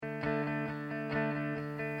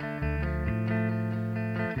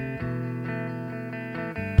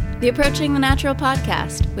The Approaching the Natural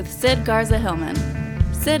podcast with Sid Garza Hillman.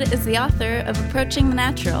 Sid is the author of Approaching the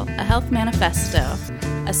Natural, a health manifesto,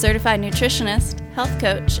 a certified nutritionist, health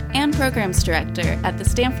coach, and programs director at the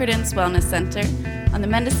Stanford Inns Wellness Center on the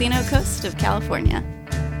Mendocino coast of California.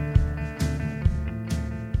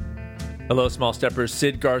 Hello, Small Steppers.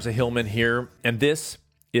 Sid Garza Hillman here, and this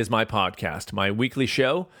is my podcast, my weekly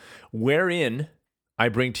show, wherein I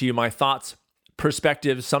bring to you my thoughts,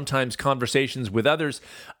 perspectives, sometimes conversations with others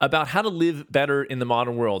about how to live better in the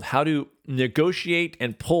modern world, how to negotiate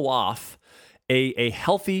and pull off a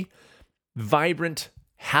healthy, vibrant,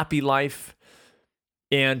 happy life,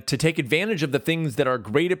 and to take advantage of the things that are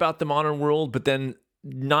great about the modern world, but then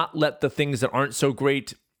not let the things that aren't so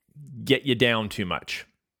great get you down too much.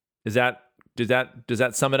 Does that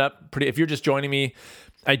sum it up? If you're just joining me,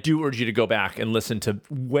 I do urge you to go back and listen to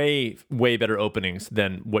way better openings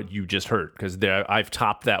than what you just heard, because I've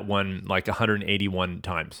topped that one like 181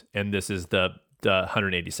 times, and this is the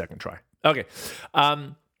 182nd try. Okay,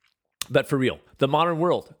 but for real, the modern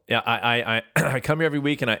world. I come here every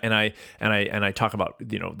week and I talk about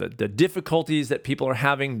the difficulties that people are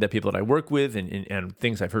having, the people that I work with, and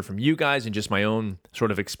things I've heard from you guys, and just my own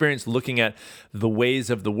sort of experience looking at the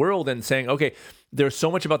ways of the world and saying, okay, there's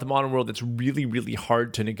so much about the modern world that's really, really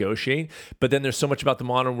hard to negotiate, but then there's so much about the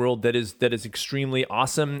modern world that is extremely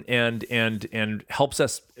awesome and helps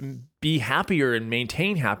us be happier and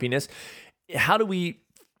maintain happiness. How do we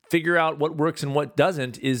figure out what works and what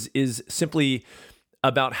doesn't is simply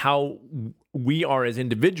about how we are as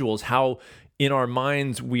individuals, how in our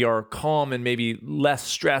minds we are calm and maybe less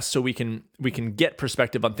stressed, so we can get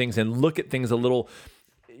perspective on things and look at things a little,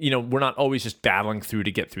 we're not always just battling through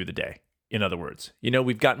to get through the day. In other words,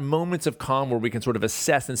 we've got moments of calm where we can sort of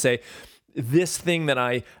assess and say, this thing that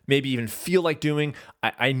I maybe even feel like doing,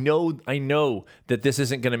 I know that this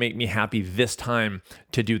isn't going to make me happy this time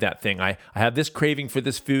to do that thing. I have this craving for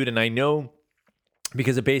this food, and I know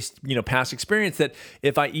because of past experience that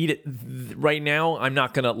if I eat it right now, I'm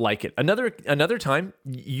not going to like it. Another time,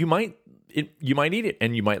 you might eat it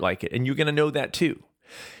and you might like it, and you're going to know that too.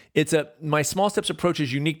 My small steps approach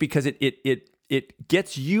is unique because it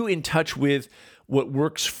gets you in touch with what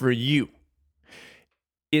works for you.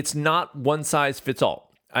 It's not one size fits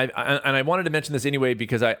all. I wanted to mention this anyway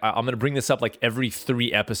because I'm going to bring this up like every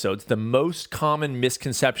 3 episodes. The most common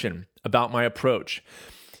misconception about my approach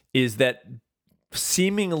is that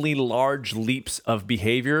seemingly large leaps of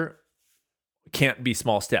behavior can't be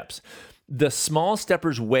small steps. The small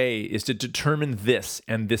stepper's way is to determine this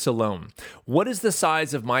and this alone. What is the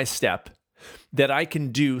size of my step that I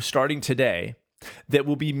can do starting today that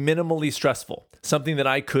will be minimally stressful? Something that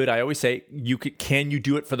I always say, can you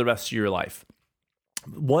do it for the rest of your life?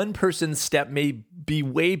 One person's step may be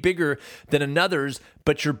way bigger than another's,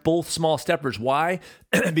 but you're both small steppers. Why?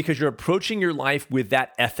 Because you're approaching your life with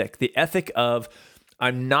that ethic, the ethic of,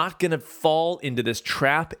 I'm not going to fall into this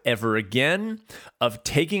trap ever again of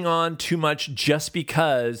taking on too much just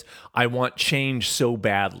because I want change so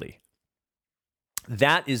badly.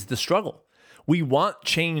 That is the struggle. We want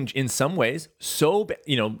change in some ways. So,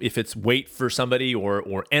 if it's weight for somebody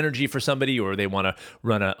or energy for somebody, or they want to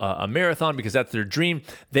run a marathon because that's their dream,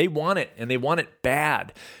 they want it and they want it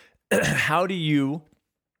bad. How do you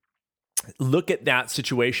look at that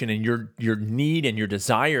situation and your need and your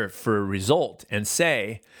desire for a result and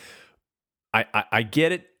say, I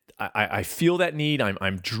get it. I feel that need.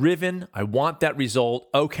 I'm driven. I want that result.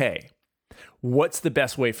 Okay. What's the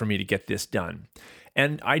best way for me to get this done?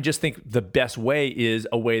 And I just think the best way is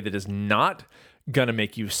a way that is not going to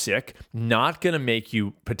make you sick, not going to make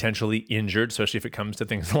you potentially injured, especially if it comes to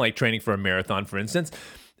things like training for a marathon, for instance,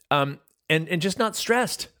 and just not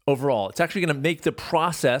stressed overall. It's actually going to make the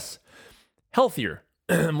process healthier.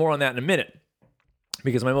 More on that in a minute,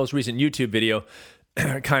 because my most recent YouTube video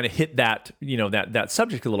kind of hit that, that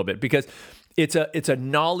subject a little bit, because it's a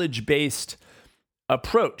knowledge-based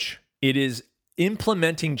approach. It is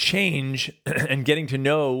implementing change and getting to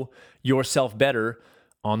know yourself better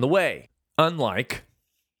on the way. Unlike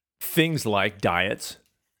things like diets,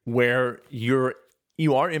 where you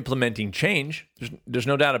are implementing change, there's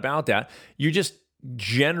no doubt about that. You just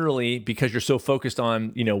generally, because you're so focused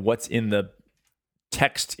on what's in the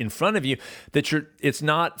text in front of you, that it's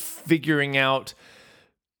not figuring out.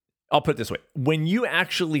 I'll put it this way: when you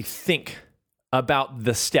actually think about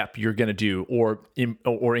the step you're going to do, or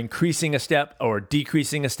increasing a step or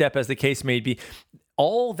decreasing a step, as the case may be,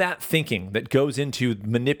 all that thinking that goes into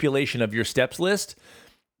manipulation of your steps list,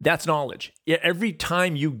 that's knowledge. Every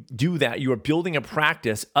time you do that, you are building a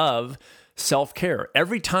practice of self-care.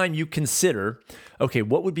 Every time you consider, okay,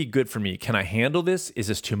 what would be good for me? Can I handle this? Is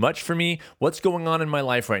this too much for me? What's going on in my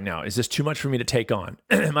life right now? Is this too much for me to take on?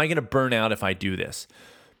 Am I going to burn out if I do this?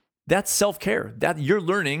 That's self-care. That you're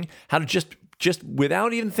learning how to just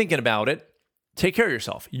without even thinking about it, take care of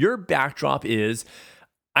yourself. Your backdrop is,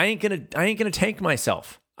 I ain't gonna tank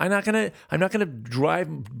myself. I'm not gonna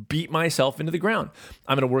beat myself into the ground.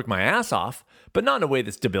 I'm gonna work my ass off, but not in a way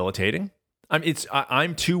that's debilitating.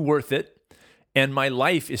 I'm too worth it, and my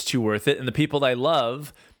life is too worth it, and the people that I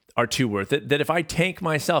love are too worth it. That if I take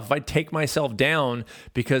myself down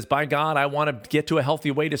because, by God, I want to get to a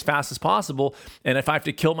healthy weight as fast as possible, and if I have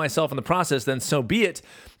to kill myself in the process, then so be it.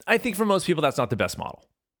 I think for most people that's not the best model.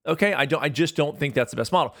 Okay, I just don't think that's the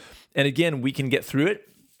best model. And again, we can get through it.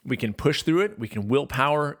 We can push through it. We can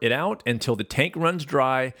willpower it out until the tank runs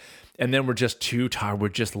dry, and then we're just too tired. We're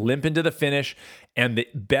just limping to the finish. And the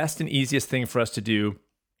best and easiest thing for us to do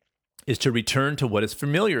is to return to what is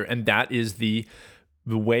familiar, and that is the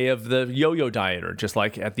way of the yo-yo dieter. Just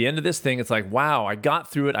like at the end of this thing, it's like, wow, I got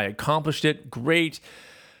through it. I accomplished it. Great.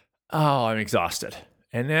 Oh, I'm exhausted.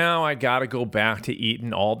 And now I got to go back to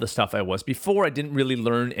eating all the stuff I was before. I didn't really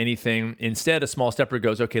learn anything. Instead, a small stepper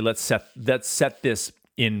goes, okay, let's set this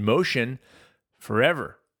in motion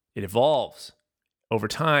forever. It evolves over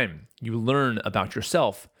time. You learn about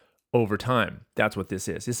yourself over time. That's what this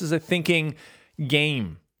is. This is a thinking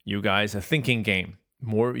game, you guys, a thinking game.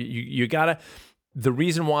 You gotta. The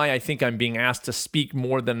reason why I think I'm being asked to speak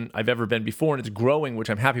more than I've ever been before, and it's growing, which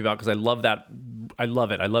I'm happy about because I love that. I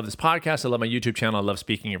love it. I love this podcast. I love my YouTube channel. I love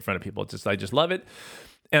speaking in front of people. I just love it.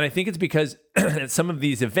 And I think it's because at some of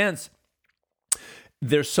these events,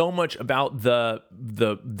 there's so much about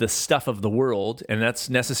the stuff of the world, and that's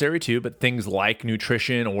necessary too, but things like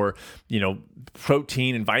nutrition or,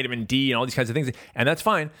 protein and vitamin D and all these kinds of things, and that's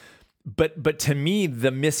fine. But to me,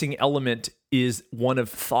 the missing element is one of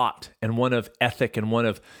thought and one of ethic and one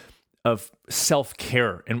of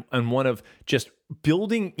self-care and one of just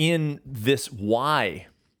building in this why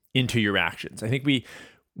into your actions. I think we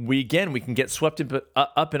can get swept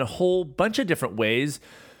up in a whole bunch of different ways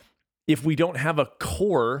if we don't have a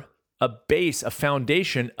core, a base, a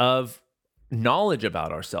foundation of knowledge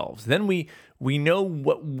about ourselves. Then we know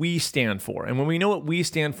what we stand for. And when we know what we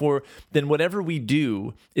stand for, then whatever we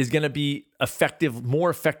do is going to be more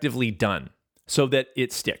effectively done so that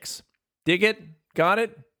it sticks. Dig it? Got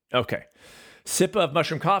it? Okay. Sip of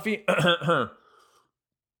mushroom coffee. I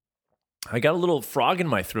got a little frog in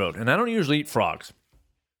my throat, and I don't usually eat frogs.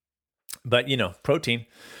 But, protein.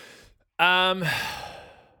 I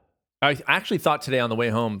actually thought today on the way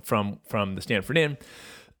home from the Stanford Inn,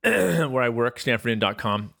 where I work,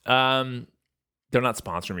 stanfordinn.com. They're not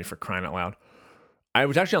sponsoring me, for crying out loud. I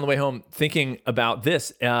was actually on the way home thinking about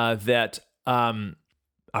this, that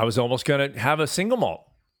I was almost going to have a single malt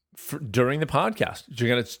during the podcast.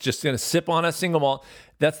 You're just going to sip on a single malt.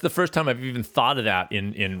 That's the first time I've even thought of that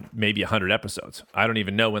in maybe 100 episodes. I don't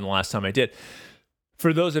even know when the last time I did.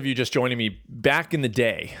 For those of you just joining me, back in the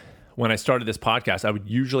day, when I started this podcast, I would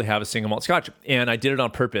usually have a single malt scotch, and I did it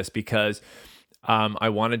on purpose because I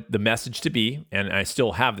wanted the message to be, and I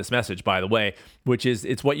still have this message, by the way, which is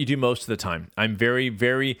it's what you do most of the time. I'm very,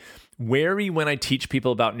 very wary when I teach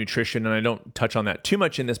people about nutrition, and I don't touch on that too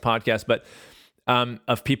much in this podcast, but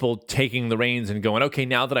of people taking the reins and going, okay,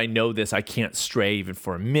 now that I know this, I can't stray even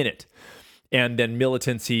for a minute. And then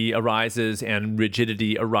militancy arises, and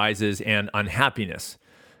rigidity arises, and unhappiness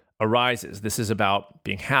arises. This is about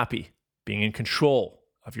being happy, being in control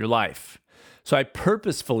of your life. So I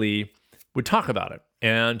purposefully would talk about it.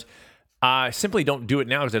 And I simply don't do it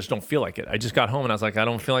now because I just don't feel like it. I just got home and I was like, I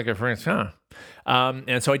don't feel like it.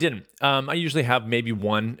 And so I didn't. I usually have maybe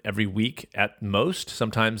one every week at most,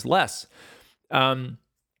 sometimes less.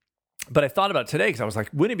 But I thought about it today because I was like,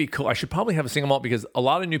 wouldn't it be cool? I should probably have a single malt because a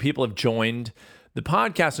lot of new people have joined the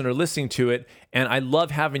podcast and are listening to it. And I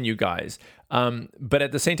love having you guys. But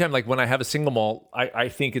at the same time, like when I have a single malt, I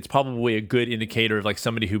think it's probably a good indicator of like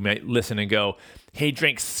somebody who might listen and go, hey,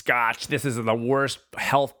 drink scotch. This is the worst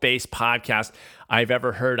health-based podcast I've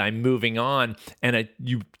ever heard. I'm moving on. And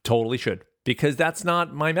you totally should, because that's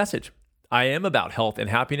not my message. I am about health and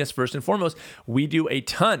happiness first and foremost. We do a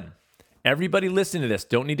ton. Everybody listening to this,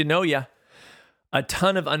 don't need to know ya. A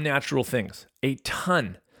ton of unnatural things. A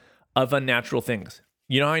ton of unnatural things.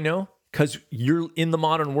 You know how I know? Because you're in the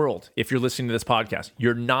modern world. If you're listening to this podcast,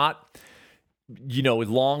 you're not,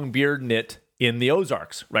 long bearding it in the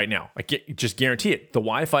Ozarks right now. I just guarantee it. The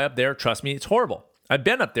Wi-Fi up there, trust me, it's horrible. I've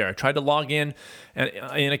been up there. I tried to log in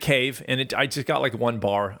a cave, and I just got like one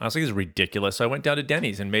bar. I was like, this is ridiculous. So I went down to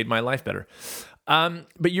Denny's and made my life better.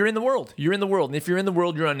 But you're in the world. You're in the world. And if you're in the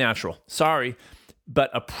world, you're unnatural. Sorry. But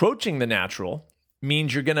approaching the natural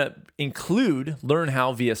means you're going to learn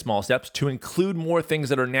how via small steps to include more things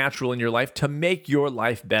that are natural in your life to make your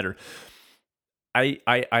life better.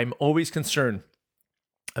 I'm always concerned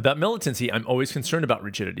about militancy. I'm always concerned about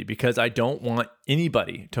rigidity because I don't want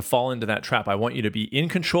anybody to fall into that trap. I want you to be in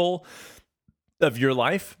control of your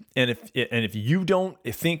life. And if you don't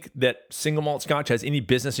think that single malt scotch has any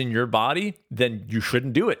business in your body, then you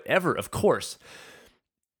shouldn't do it ever, of course.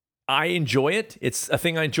 I enjoy it. It's a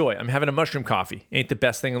thing I enjoy. I'm having a mushroom coffee. Ain't the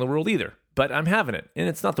best thing in the world either, but I'm having it. And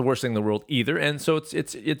it's not the worst thing in the world either. And so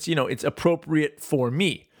it's appropriate for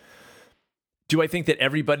me. Do I think that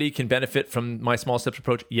everybody can benefit from my small steps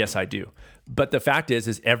approach? Yes, I do. But the fact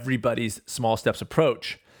is everybody's small steps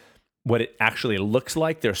approach, what it actually looks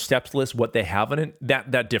like, their steps list, what they have in it,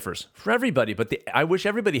 that differs for everybody. But I wish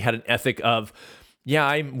everybody had an ethic of, yeah,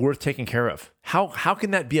 I'm worth taking care of. How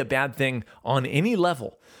can that be a bad thing on any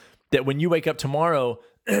level? That when you wake up tomorrow,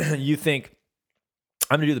 you think,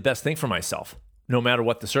 I'm going to do the best thing for myself, no matter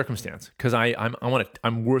what the circumstance, because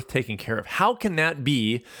I'm worth taking care of. How can that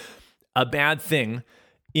be a bad thing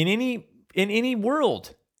in any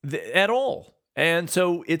world at all? And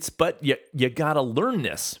so but you got to learn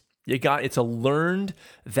this.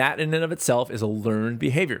 That in and of itself is a learned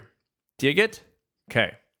behavior. Dig it?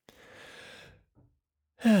 Okay.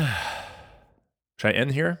 Should I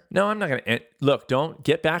end here? No, I'm not going to end. Look, don't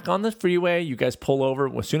get back on the freeway. You guys pull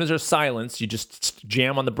over. As soon as there's silence, you just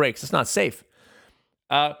jam on the brakes. It's not safe.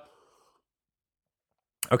 Okay,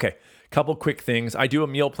 couple quick things. I do a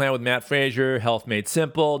meal plan with Matt Frazier, Health Made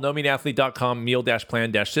Simple, nomeanathlete.com,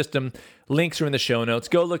 meal-plan-system. Links are in the show notes.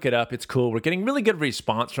 Go look it up. It's cool. We're getting really good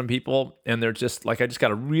response from people. And they're just like, I just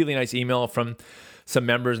got a really nice email from some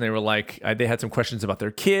members, and they were like, they had some questions about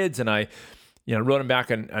their kids, and I wrote them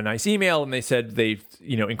back a nice email, and they said they,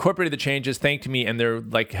 incorporated the changes, thanked me, and they're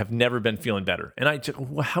like, have never been feeling better. And I just,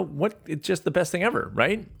 what? It's just the best thing ever,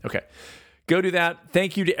 right? Okay, go do that.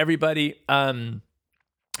 Thank you to everybody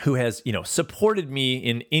who has, supported me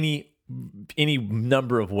in any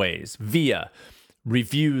number of ways via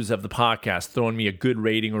reviews of the podcast, throwing me a good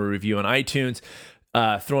rating or a review on iTunes,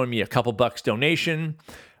 throwing me a couple bucks donation,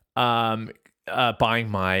 buying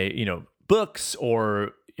my, books,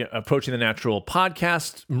 or Approaching the Natural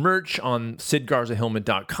podcast merch on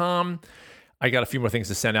sidgarzahillman.com. I got a few more things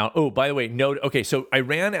to send out. Oh, by the way, okay, so I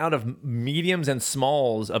ran out of mediums and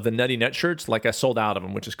smalls of the Nutty Nut shirts. Like, I sold out of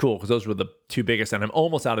them, which is cool because those were the two biggest, and I'm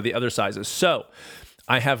almost out of the other sizes. So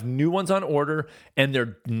I have new ones on order, and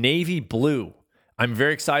they're navy blue. I'm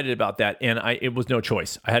very excited about that, and it was no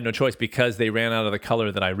choice. I had no choice because they ran out of the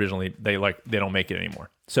color that I originally, they don't make it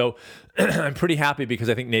anymore. So I'm pretty happy because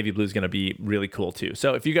I think navy blue is going to be really cool too.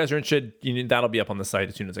 So if you guys are interested, that'll be up on the site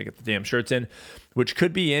as soon as I get the damn shirts in, which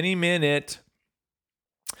could be any minute.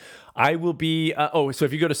 I will be, so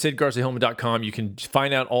if you go to sidgarzahillman.com, you can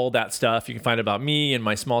find out all that stuff. You can find out about me and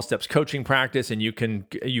my small steps coaching practice, and you can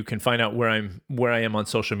find out where I am on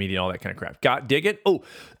social media, all that kind of crap. Dig it? Oh,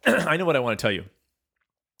 I know what I want to tell you.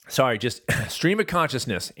 Sorry, just stream of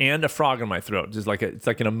consciousness and a frog in my throat. It's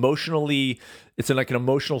like an emotional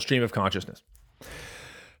stream of consciousness,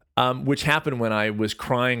 which happened when I was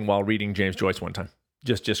crying while reading James Joyce one time.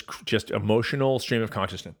 Just emotional stream of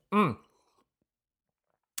consciousness.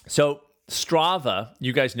 So Strava,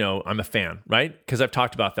 you guys know I'm a fan, right? Because I've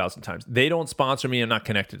talked about 1,000 times. They don't sponsor me. I'm not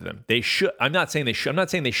connected to them. They should. I'm not saying they should. I'm not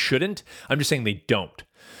saying they shouldn't. I'm just saying they don't.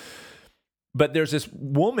 But there's this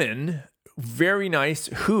woman, very nice,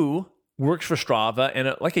 who works for Strava,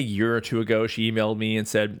 and like a year or two ago, she emailed me and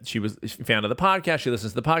said she was a fan of the podcast. She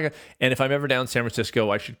listens to the podcast, and if I'm ever down in San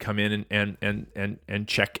Francisco, I should come in and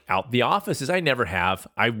check out the offices. I never have.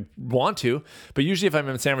 I want to, but usually if I'm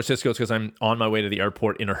in San Francisco, it's because I'm on my way to the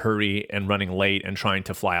airport in a hurry and running late and trying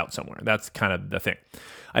to fly out somewhere. That's kind of the thing.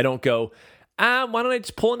 I don't go, why don't I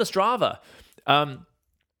just pull into Strava?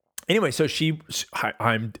 Anyway, so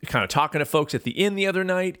I'm kind of talking to folks at the inn the other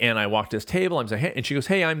night, and I walked to this table. I'm like, hey, and she goes,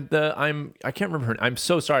 hey, I can't remember her. I'm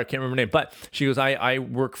so sorry, I can't remember her name. But she goes, I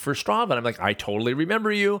work for Strava. And I'm like, I totally remember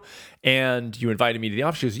you. And you invited me to the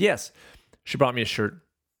office. She goes, yes. She brought me a shirt.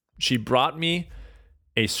 She brought me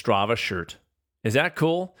a Strava shirt. Is that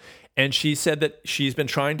cool? And she said that she's been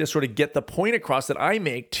trying to sort of get the point across that I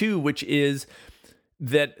make too, which is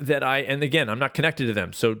that and again, I'm not connected to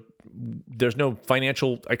them. So there's no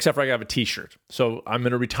financial, except for I have a t-shirt. So I'm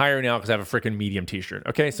going to retire now because I have a freaking medium t-shirt.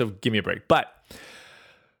 Okay. So give me a break. But,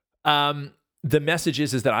 the message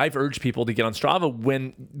is that I've urged people to get on Strava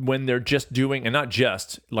when they're just doing, and not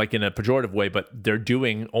just like in a pejorative way, but they're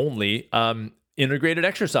doing only, integrated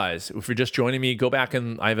exercise. If you're just joining me, go back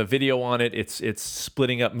and I have a video on it. It's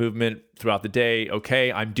splitting up movement throughout the day.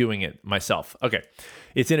 Okay, I'm doing it myself. Okay,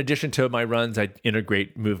 it's in addition to my runs, I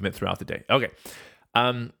integrate movement throughout the day. Okay,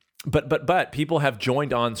 but people have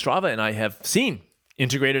joined on Strava, and I have seen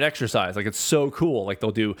integrated exercise. Like, it's so cool. Like,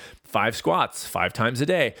 they'll do 5 squats 5 times a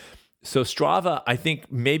day. So Strava, I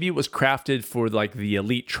think maybe it was crafted for like the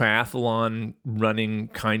elite triathlon running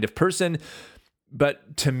kind of person.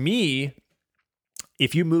 But to me,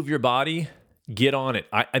 if you move your body, get on it.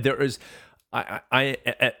 I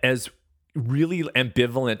as really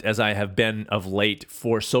ambivalent as I have been of late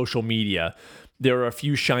for social media, there are a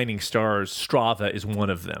few shining stars. Strava is one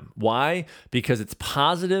of them. Why? Because it's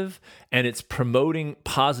positive and it's promoting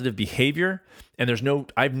positive behavior. And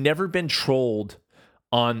I've never been trolled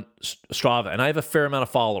on Strava, and I have a fair amount of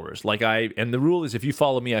followers. And the rule is, if you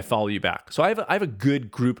follow me, I follow you back. So I have a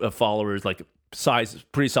good group of followers, like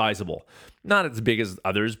pretty sizable. Not as big as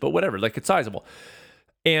others, but whatever, like it's sizable.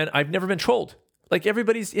 And I've never been trolled. Like,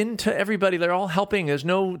 everybody's into everybody. They're all helping. There's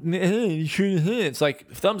no, it's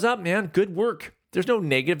like, thumbs up, man. Good work. There's no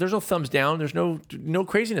negative. There's no thumbs down. There's no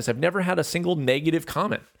craziness. I've never had a single negative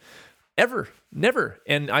comment. Ever. Never.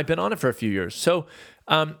 And I've been on it for a few years. So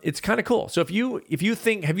it's kind of cool. So if you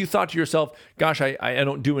think, have you thought to yourself, gosh, I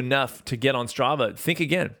don't do enough to get on Strava? Think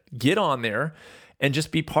again. Get on there and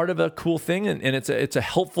just be part of a cool thing. And it's a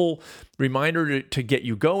helpful reminder to get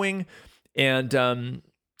you going. And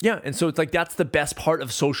yeah, and so it's like, that's the best part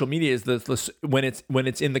of social media, is when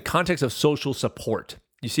it's in the context of social support.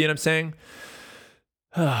 You see what I'm saying?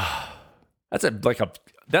 That sounded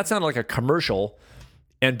like a commercial,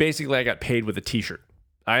 and basically I got paid with a t-shirt.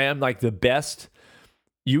 I am like the best.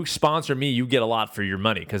 You sponsor me, you get a lot for your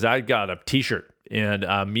money, because I got a t-shirt and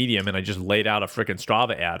a Medium, and I just laid out a freaking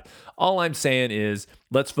Strava ad. All I'm saying is,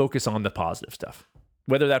 let's focus on the positive stuff,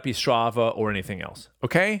 whether that be Strava or anything else.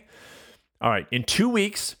 Okay? All right, in 2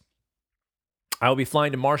 weeks, I will be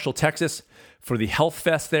flying to Marshall, Texas for the Health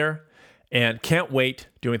Fest there, and can't wait.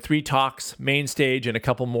 Doing 3 talks, main stage, and a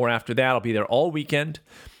couple more after that. I'll be there all weekend.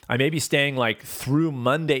 I may be staying like through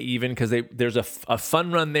Monday even, because there's a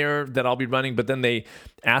fun run there that I'll be running, but then they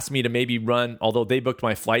asked me to maybe run, although they booked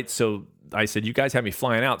my flight, so I said, you guys have me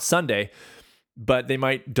flying out Sunday, but they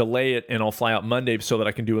might delay it and I'll fly out Monday so that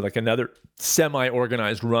I can do like another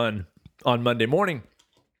semi-organized run on Monday morning,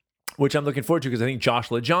 which I'm looking forward to, because I think Josh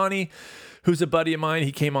LaJohny, who's a buddy of mine,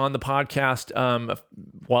 he came on the podcast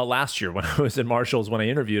last year when I was in Marshall's, when I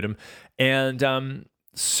interviewed him, and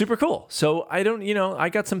super cool. So I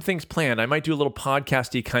got some things planned. I might do a little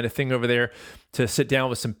podcasty kind of thing over there to sit down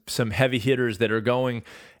with some heavy hitters that are going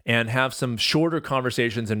and have some shorter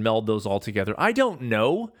conversations and meld those all together. I don't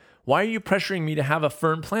know. Why are you pressuring me to have a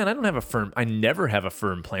firm plan? I never have a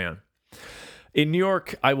firm plan. In New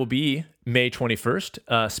York, I will be May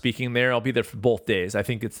 21st, speaking there. I'll be there for both days. I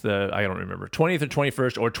think it's I don't remember, 20th or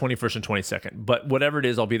 21st, or 21st and 22nd. But whatever it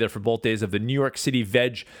is, I'll be there for both days of the New York City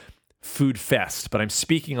Veg Food Fest. But I'm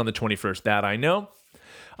speaking on the 21st, that I know.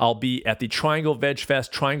 I'll be at the Triangle Veg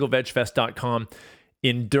Fest, trianglevegfest.com,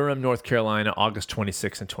 in Durham, North Carolina, August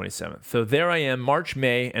 26th and 27th. So there I am, March,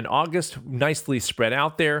 May, and August, nicely spread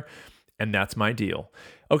out there. And that's my deal.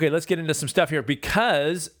 Okay, let's get into some stuff here,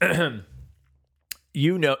 because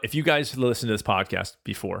you know, if you guys listened to this podcast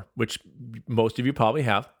before, which most of you probably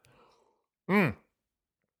have, you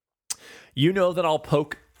know that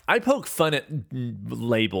I poke fun at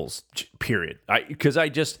labels, period.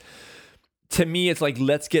 Because to me, it's like,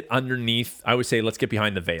 let's get underneath. I would say, let's get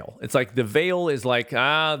behind the veil. It's like, the veil is like,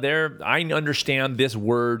 I understand this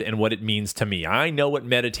word and what it means to me. I know what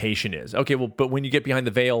meditation is. Okay, well, but when you get behind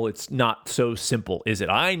the veil, it's not so simple, is it?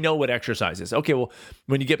 I know what exercise is. Okay, well,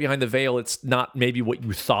 when you get behind the veil, it's not maybe what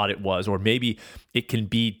you thought it was, or maybe it can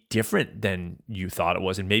be different than you thought it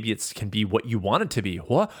was, and maybe it can be what you want it to be.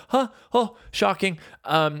 What? Huh? Oh, shocking.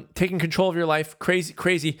 Taking control of your life.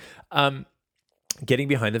 Crazy. Getting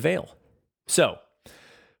behind the veil. So,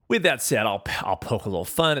 with that said, I'll poke a little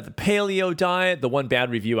fun at the paleo diet. The one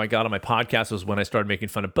bad review I got on my podcast was when I started making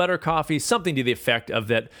fun of butter coffee, something to the effect of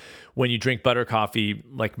that when you drink butter coffee,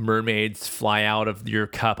 like mermaids fly out of your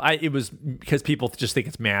cup. It was because people just think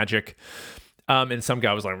it's magic. And some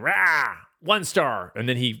guy was like, rah, 1 star. And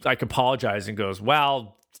then he apologized and goes,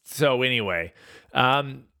 well, so anyway.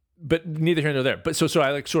 But neither here nor there. But so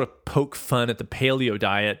I like sort of poke fun at the paleo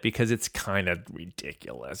diet because it's kind of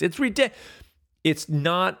ridiculous. It's ridiculous. It's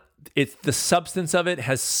not. It's the substance of it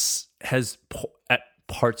has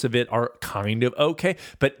parts of it are kind of okay,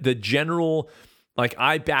 but the general, like,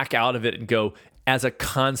 I back out of it and go, as a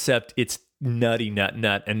concept, it's nutty nut,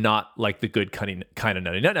 and not like the good kind of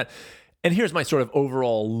nutty nut. And here's my sort of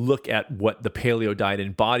overall look at what the paleo diet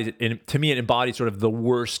embodies. And to me, it embodies sort of the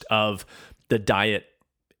worst of the diet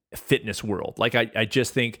fitness world. Like I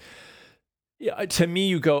just think, to me,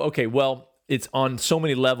 you go, okay, well, it's on so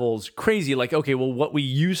many levels crazy. Like, okay, well, what we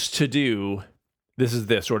used to do, this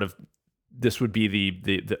would be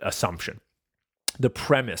the assumption, the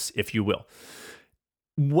premise, if you will.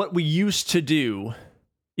 What we used to do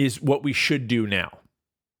is what we should do now.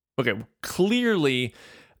 Okay, clearly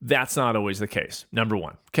that's not always the case. Number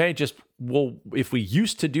one, okay, if we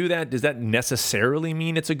used to do that, does that necessarily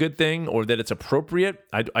mean it's a good thing or that it's appropriate?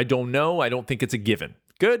 I don't know. I don't think it's a given.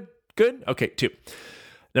 Good. Okay, 2.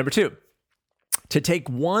 Number 2, to take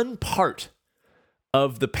one part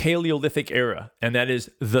of the Paleolithic era, and that is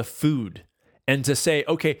the food, and to say,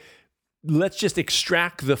 okay, let's just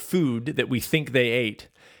extract the food that we think they ate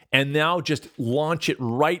and now just launch it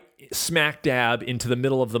right smack dab into the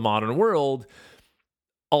middle of the modern world.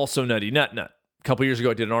 Also nutty nut. A couple years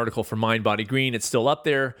ago, I did an article for Mind Body Green. It's still up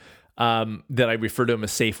there, that I refer to them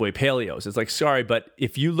as Safeway Paleos. It's like, sorry, but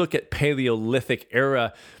if you look at Paleolithic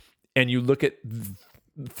era and you look at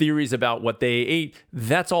theories about what they ate,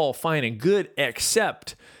 that's all fine and good,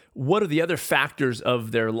 except what are the other factors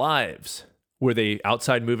of their lives? Were they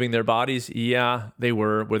outside moving their bodies? Yeah, they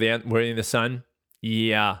were. Were they in the sun?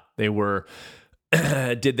 Yeah, they were.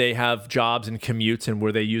 Did they have jobs and commutes, and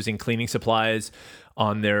were they using cleaning supplies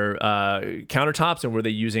on their countertops, and were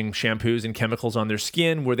they using shampoos and chemicals on their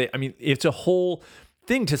skin? It's a whole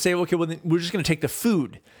thing to say, okay, well, then we're just going to take the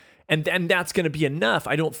food and that's going to be enough.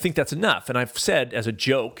 I don't think that's enough. And I've said as a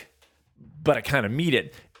joke, but I kind of mean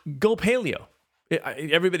it, go paleo.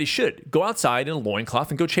 Everybody should go outside in a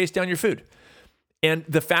loincloth and go chase down your food. And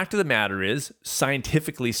the fact of the matter is,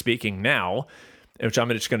 scientifically speaking now, which I'm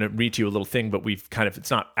just going to read to you a little thing, but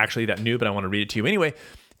it's not actually that new, but I want to read it to you anyway,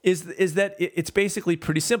 is that it's basically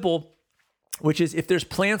pretty simple, which is if there's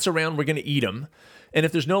plants around, we're going to eat them. And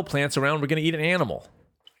if there's no plants around, we're going to eat an animal.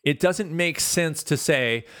 It doesn't make sense to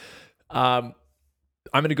say, I'm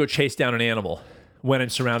going to go chase down an animal when I'm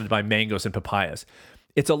surrounded by mangoes and papayas.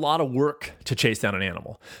 It's a lot of work to chase down an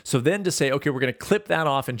animal. So then to say, okay, we're going to clip that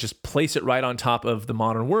off and just place it right on top of the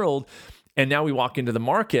modern world. And now we walk into the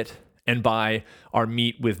market and buy our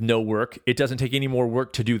meat with no work. It doesn't take any more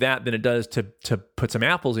work to do that than it does to put some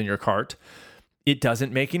apples in your cart. It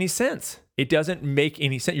doesn't make any sense. It doesn't make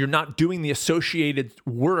any sense. You're not doing the associated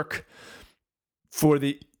work for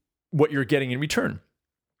what you're getting in return.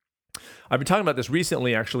 I've been talking about this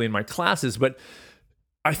recently, actually, in my classes, but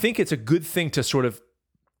I think it's a good thing to sort of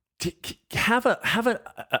have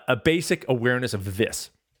a basic awareness of this.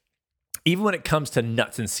 Even when it comes to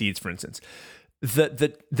nuts and seeds, for instance,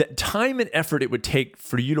 the time and effort it would take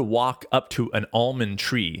for you to walk up to an almond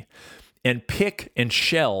tree and pick and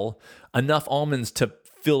shell enough almonds to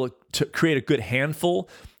create a good handful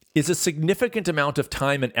is a significant amount of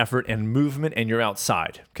time and effort and movement, and you're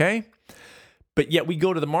outside, okay? But yet we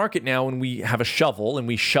go to the market now and we have a shovel and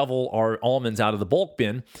we shovel our almonds out of the bulk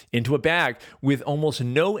bin into a bag with almost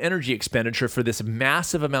no energy expenditure for this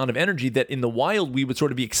massive amount of energy that in the wild we would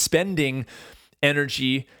sort of be expending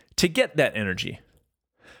energy to get that energy.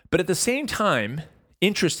 But at the same time,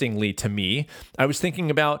 interestingly to me, I was thinking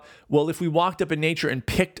about, well, if we walked up in nature and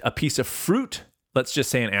picked a piece of fruit, let's just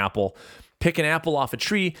say an apple, pick an apple off a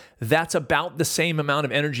tree, that's about the same amount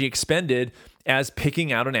of energy expended as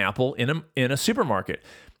picking out an apple in a supermarket.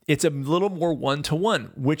 It's a little more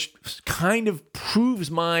one-to-one, which kind of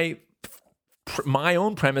proves my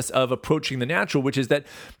own premise of approaching the natural, which is that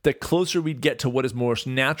the closer we get to what is most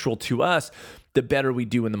natural to us, the better we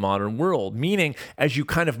do in the modern world. Meaning, as you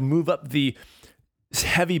kind of move up the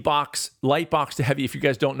heavy box, light box to heavy. If you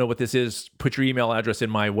guys don't know what this is, put your email address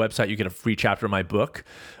in my website. You get a free chapter of my book,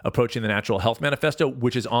 Approaching the Natural Health Manifesto,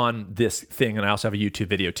 which is on this thing. And I also have a YouTube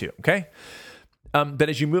video too. Okay. But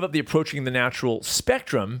as you move up the approaching the natural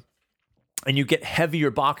spectrum and you get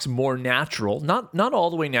heavier box, more natural, not all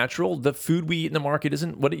the way natural. The food we eat in the market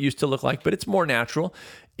isn't what it used to look like, but it's more natural.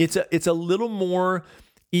 It's a little more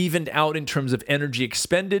evened out in terms of energy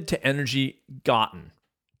expended to energy gotten.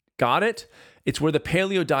 Got it? It's where the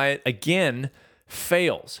paleo diet, again,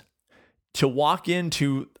 fails. To walk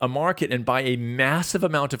into a market and buy a massive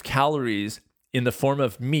amount of calories in the form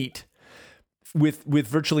of meat with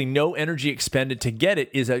virtually no energy expended to get it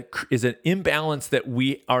is an imbalance that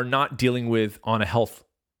we are not dealing with on a health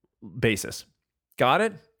basis. Got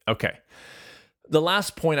it? Okay. The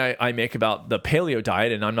last point I make about the paleo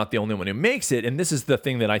diet, and I'm not the only one who makes it, and this is the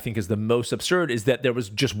thing that I think is the most absurd, is that there was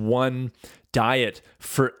just one diet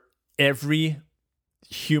for every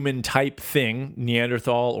human type thing,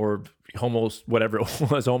 Neanderthal or Homo, whatever it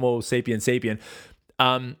was, Homo sapien sapien.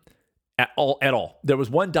 at all. There was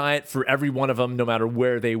one diet for every one of them, no matter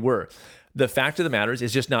where they were. The fact of the matter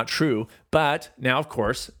is just not true. But now, of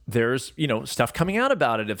course, there's, stuff coming out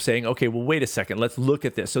about it of saying, okay, well, wait a second, let's look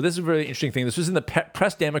at this. So this is a very interesting thing. This was in the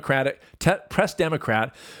Press Democrat,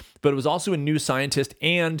 but it was also in New Scientist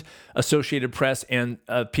and Associated Press, and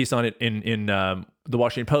a piece on it in the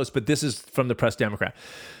Washington Post. But this is from the Press Democrat.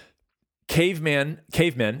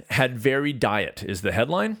 Cavemen had varied diet is the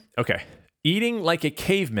headline. Okay. Eating like a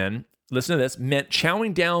caveman, listen to this, meant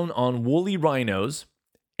chowing down on woolly rhinos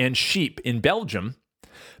and sheep in Belgium,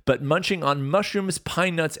 but munching on mushrooms,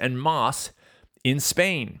 pine nuts, and moss in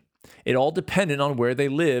Spain. It all depended on where they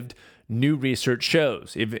lived, new research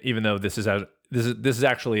shows. Even though this is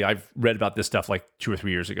actually, I've read about this stuff like 2 or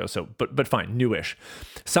 3 years ago. So, but fine, newish.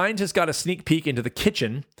 Scientists got a sneak peek into the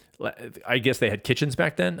kitchen. I guess they had kitchens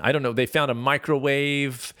back then. I don't know. They found a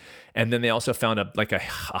microwave, and then they also found a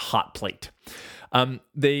hot plate.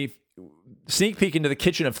 They sneak peek into the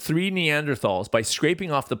kitchen of 3 Neanderthals by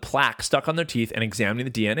scraping off the plaque stuck on their teeth and examining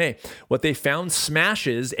the DNA. What they found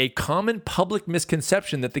smashes a common public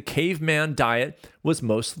misconception that the caveman diet was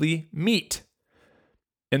mostly meat.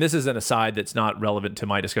 And this is an aside that's not relevant to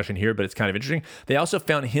my discussion here, but it's kind of interesting. They also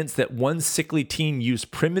found hints that one sickly teen used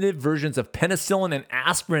primitive versions of penicillin and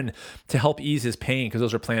aspirin to help ease his pain, because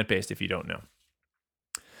those are plant-based, if you don't know.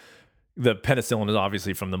 The penicillin is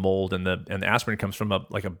obviously from the mold, and the aspirin comes from a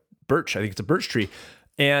birch. I think it's a birch tree.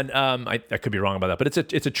 And I could be wrong about that,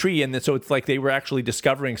 but it's a tree, and so it's like they were actually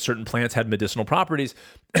discovering certain plants had medicinal properties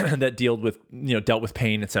that dealt with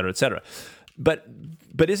pain, et cetera, et cetera. But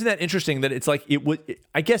isn't that interesting that it's like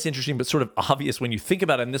I guess interesting, but sort of obvious when you think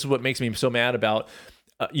about it. And this is what makes me so mad about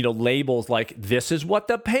labels like this is what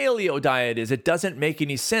the paleo diet is. It doesn't make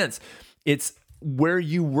any sense. It's where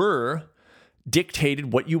you were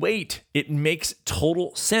dictated what you ate. It makes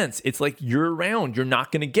total sense. It's like you're around. You're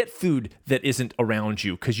not going to get food that isn't around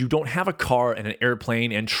you because you don't have a car and an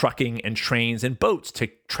airplane and trucking and trains and boats to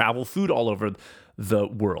travel food all over the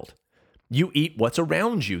world. You eat what's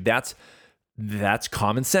around you. That's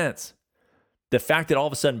common sense. The fact that all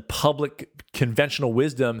of a sudden public conventional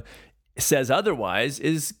wisdom says otherwise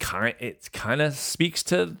is kind of speaks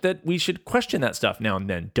to that we should question that stuff now and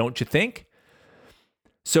then, don't you think?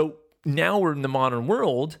 So now we're in the modern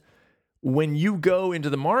world. When you go into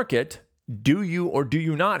the market, do you or do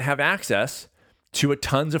you not have access to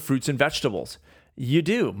tons of fruits and vegetables? You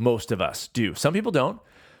do. Most of us do. Some people don't.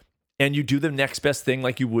 And you do the next best thing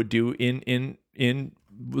like you would do in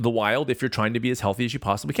the wild if you're trying to be as healthy as you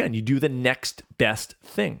possibly can. You do the next best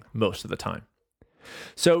thing most of the time.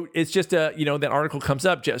 So it's just, that article comes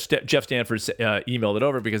up. Jeff Stanford emailed it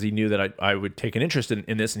over because he knew that I would take an interest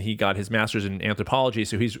in this, and he got his master's in anthropology,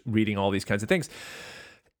 so he's reading all these kinds of things.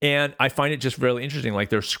 And I find it just really interesting. Like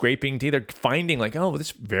they're scraping teeth. They're finding like, oh,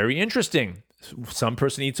 this is very interesting. Some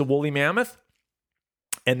person eats a woolly mammoth,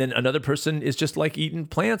 and then another person is just like eating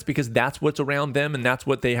plants because that's what's around them, and that's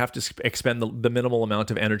what they have to expend the minimal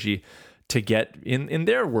amount of energy to get in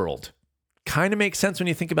their world. Kind of makes sense when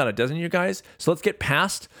you think about it, doesn't it, you guys? So let's get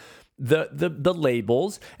past the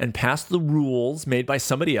labels and past the rules made by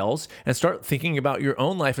somebody else and start thinking about your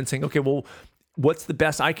own life and saying, okay, well, what's the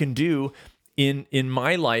best I can do in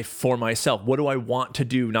my life for myself? What do I want to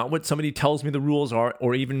do? Not what somebody tells me the rules are,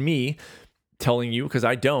 or even me telling you, because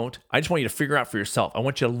I don't. I just want you to figure out for yourself. I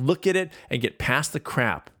want you to look at it and get past the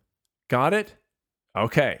crap. Got it?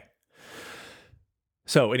 Okay.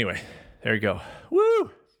 So anyway, there you go.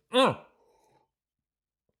 Woo! Oh.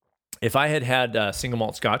 If I had single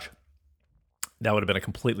malt scotch, that would have been a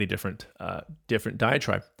completely different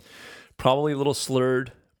diatribe. Probably a little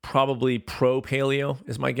slurred, probably pro-paleo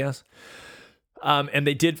is my guess. And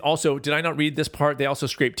they did also, did I not read this part? They also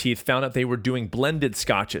scraped teeth, found out they were doing blended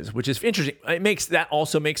scotches, which is interesting. That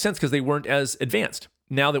also makes sense because they weren't as advanced.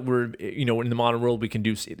 Now that we're, in the modern world,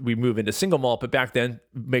 we move into single malt, but back then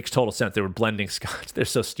it makes total sense. They were blending scotch. They're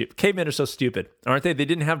so stupid. Cavemen are so stupid, aren't they? They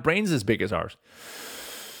didn't have brains as big as ours.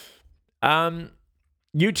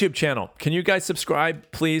 YouTube channel. Can you guys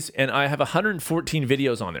subscribe, please? And I have 114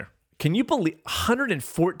 videos on there. Can you believe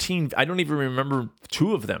 114? I don't even remember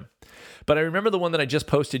 2 of them. But I remember the one that I just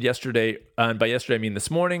posted yesterday, and by yesterday I mean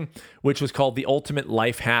this morning, which was called The Ultimate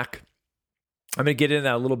Life Hack. I'm going to get into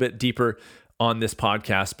that a little bit deeper on this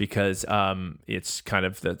podcast because it's kind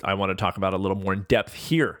of that I want to talk about a little more in depth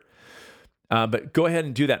here. But go ahead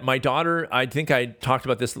and do that. My daughter, I think I talked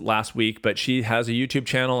about this last week, but she has a YouTube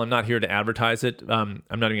channel. I'm not here to advertise it. I'm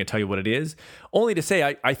not even going to tell you what it is. Only to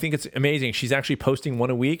say I think it's amazing. She's actually posting one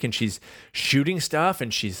a week, and she's shooting stuff,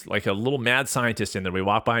 and she's like a little mad scientist in there. We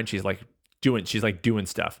walk by, and she's like doing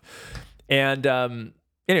stuff. And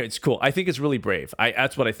anyway, it's cool. I think it's really brave.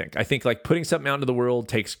 That's what I think. I think like putting something out into the world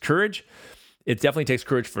takes courage. It definitely takes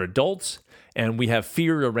courage for adults. And we have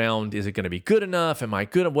fear around, is it going to be good enough? Am I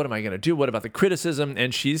good? What am I going to do? What about the criticism?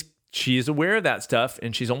 And she's aware of that stuff,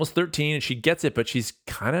 and she's almost 13 and she gets it, but she's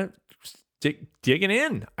kind of digging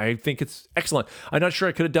in. I think it's excellent. I'm not sure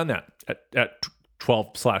I could have done that at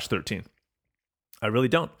 12/13. I really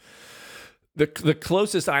don't. The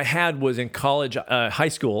closest I had was in college, high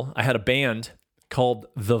school. I had a band called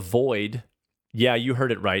The Void. Yeah, you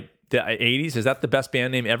heard it right. The 80s. Is that the best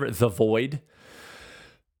band name ever? The Void.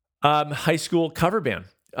 High school cover band.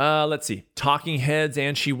 Let's see. Talking Heads,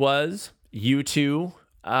 And She Was. U2.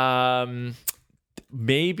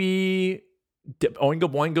 Maybe Oingo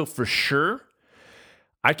Boingo for sure.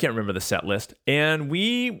 I can't remember the set list. And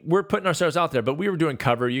we were putting ourselves out there, but we were doing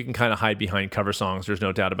cover. You can kind of hide behind cover songs. There's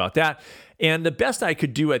no doubt about that. And the best I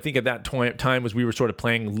could do, I think, at that time was we were sort of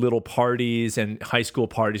playing little parties and high school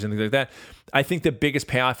parties and things like that. I think the biggest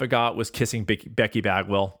payoff I got was kissing Becky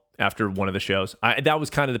Bagwell after one of the shows. That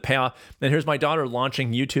was kind of the payoff. And here's my daughter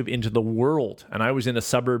launching YouTube into the world. And I was in a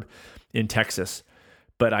suburb in Texas,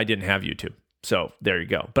 but I didn't have YouTube. So there you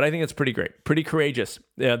go. But I think it's pretty great, pretty courageous.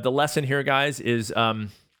 The lesson here, guys, is,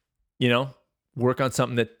 work on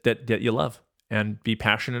something that you love and be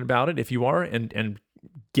passionate about it if you are, and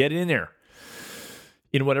get in there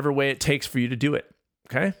in whatever way it takes for you to do it.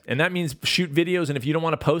 Okay. And that means shoot videos. And if you don't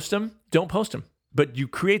want to post them, don't post them, but you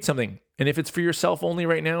create something. And if it's for yourself only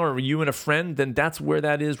right now, or you and a friend, then that's where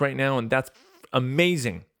that is right now. And that's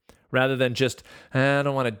amazing, rather than just, I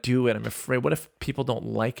don't want to do it. I'm afraid. What if people don't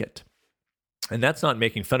like it? And that's not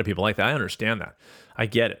making fun of people like that. I understand that. I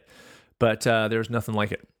get it. But there's nothing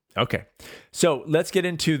like it. Okay. So let's get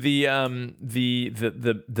into the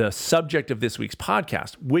subject of this week's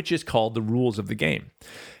podcast, which is called The Rules of the Game.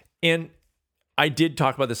 And I did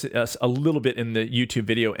talk about this a little bit in the YouTube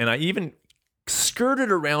video, and I even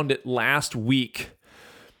skirted around it last week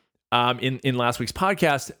in last week's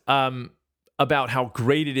podcast about how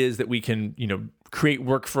great it is that we can, create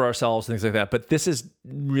work for ourselves and things like that. But this is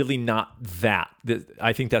really not that.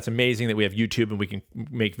 I think that's amazing that we have YouTube and we can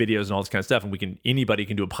make videos and all this kind of stuff, and anybody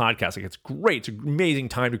can do a podcast. Like, it's great. It's an amazing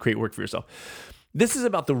time to create work for yourself. This is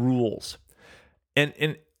about the rules.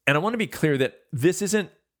 And I want to be clear that this isn't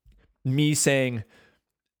me saying,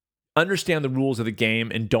 understand the rules of the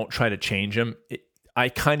game and don't try to change them. I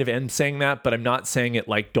kind of am saying that, but I'm not saying it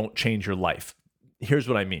like, don't change your life. Here's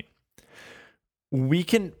what I mean. We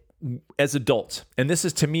can, as adults, and this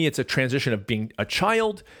is, to me, it's a transition of being a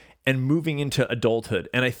child and moving into adulthood.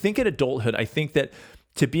 And I think at adulthood, I think that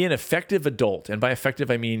to be an effective adult, and by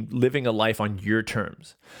effective, I mean living a life on your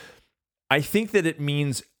terms, I think that it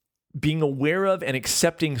means being aware of and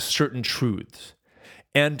accepting certain truths.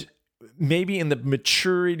 And maybe in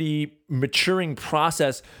the maturing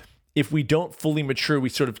process, if we don't fully mature, we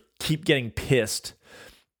sort of keep getting pissed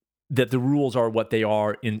that the rules are what they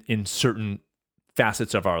are in certain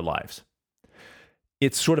facets of our lives.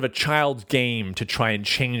 It's sort of a child's game to try and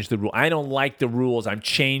change the rule. I don't like the rules. I'm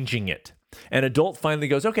changing it. An adult finally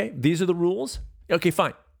goes, okay, these are the rules. Okay,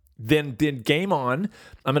 fine. Then game on.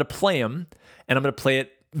 I'm going to play them, and I'm going to play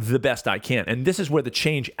it the best I can. And this is where the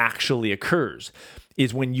change actually occurs,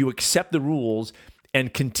 is when you accept the rules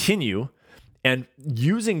and continue, and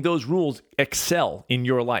using those rules, excel in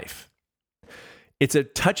your life. It's a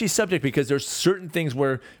touchy subject because there's certain things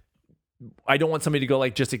where I don't want somebody to go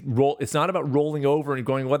like just roll. It's not about rolling over and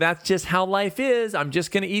going, well, that's just how life is. I'm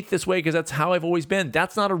just going to eat this way because that's how I've always been.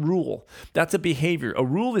 That's not a rule. That's a behavior. A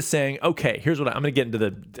rule is saying, okay, here's what I'm going to get into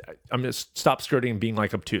I'm going to stop skirting and being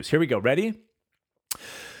like obtuse. Here we go. Ready?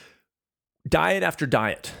 Diet after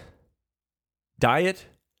diet. Diet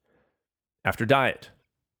after diet.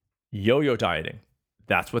 Yo-yo dieting.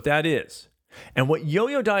 That's what that is. And what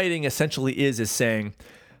yo-yo dieting essentially is saying,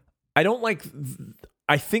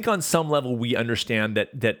 I think on some level we understand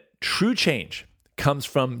that true change comes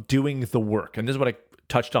from doing the work. And this is what I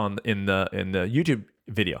touched on in the YouTube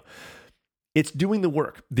video. It's doing the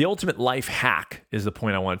work. The ultimate life hack is the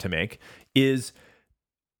point I wanted to make, is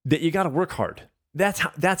that you got to work hard.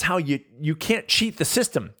 That's how you can't cheat the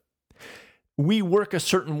system. We work a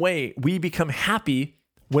certain way. We become happy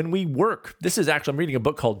when we work. This is actually, I'm reading a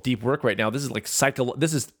book called Deep Work right now. This is like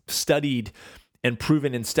this is studied and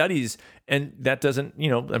proven in studies. And that doesn't,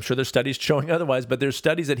 I'm sure there's studies showing otherwise, but there's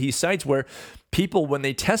studies that he cites where people, when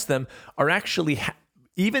they test them, are actually,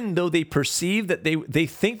 even though they perceive that they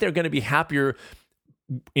think they're going to be happier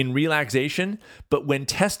in relaxation, but when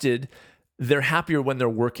tested, they're happier when they're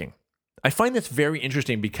working. I find this very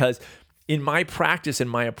interesting because in my practice and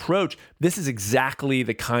my approach, this is exactly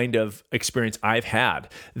the kind of experience I've had,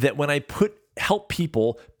 that when I help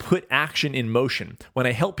people put action in motion, when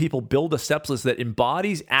I help people build a steps list that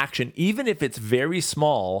embodies action, even if it's very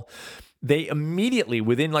small, they immediately,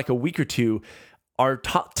 within like a week or two, are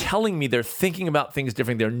telling me they're thinking about things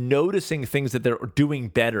different. They're noticing things that they're doing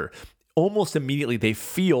better. Almost immediately, they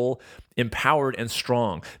feel empowered and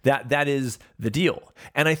strong. That is the deal.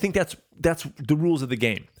 And I think that's the rules of the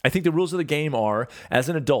game. I think the rules of the game are, as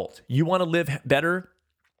an adult, you want to live better,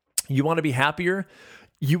 you want to be happier,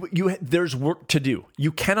 there's work to do.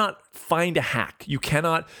 You cannot find a hack. You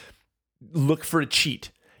cannot look for a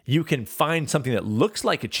cheat. You can find something that looks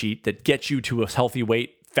like a cheat that gets you to a healthy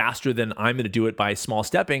weight faster than I'm going to do it by small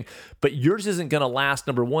stepping, but yours isn't going to last,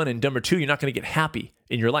 number one, and number two, you're not going to get happy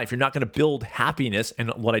in your life. You're not going to build happiness. And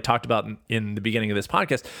what I talked about in the beginning of this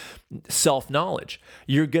podcast, self-knowledge.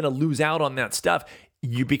 You're going to lose out on that stuff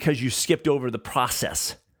because you skipped over the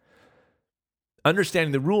process.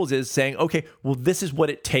 Understanding the rules is saying, okay, well, this is what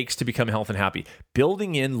it takes to become healthy and happy.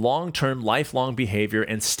 Building in long-term, lifelong behavior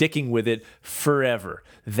and sticking with it forever.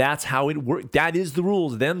 That's how it works. That is the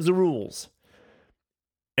rules. Them's the rules.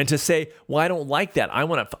 And to say, well, I don't like that. I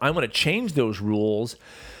want to change those rules.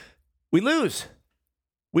 We lose.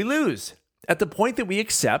 At the point that we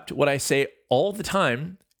accept what I say all the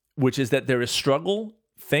time, which is that there is struggle,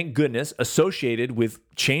 thank goodness, associated with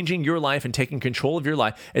changing your life and taking control of your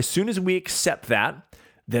life. As soon as we accept that,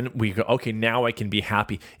 then we go, okay, now I can be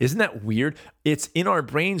happy. Isn't that weird? It's in our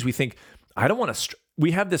brains. We think, I don't want to,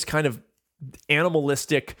 we have this kind of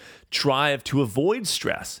animalistic drive to avoid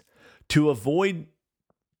stress, to avoid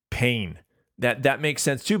pain. That makes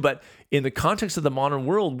sense too. But in the context of the modern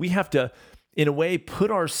world, we have to, in a way,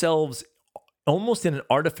 put ourselves almost in an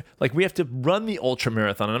like we have to run the ultra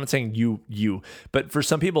marathon. And I'm not saying you, but for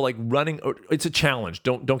some people, like running, it's a challenge.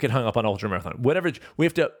 Don't get hung up on ultra marathon. Whatever, we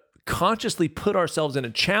have to consciously put ourselves in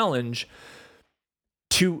a challenge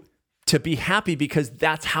to be happy, because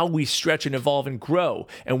that's how we stretch and evolve and grow.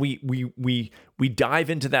 And we dive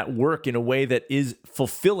into that work in a way that is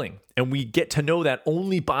fulfilling. And we get to know that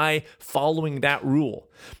only by following that rule,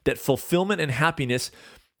 that fulfillment and happiness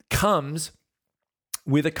comes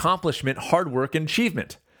with accomplishment, hard work, and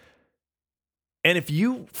achievement. And if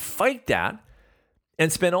you fight that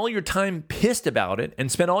and spend all your time pissed about it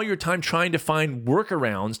and spend all your time trying to find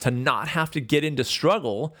workarounds to not have to get into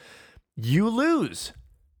struggle, you lose.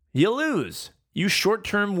 You lose. You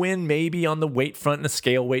short-term win maybe on the weight front, and the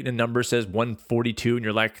scale weight and the number says 142, and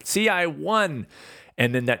you're like, see, I won.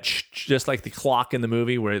 And then that just like the clock in the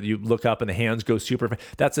movie where you look up and the hands go super fast.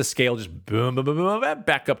 That's a scale just boom, boom, boom, boom,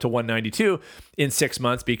 back up to 192 in 6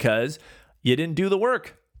 months because you didn't do the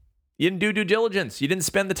work. You didn't do due diligence. You didn't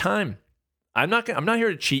spend the time. I'm not here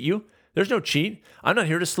to cheat you. There's no cheat. I'm not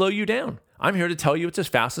here to slow you down. I'm here to tell you it's as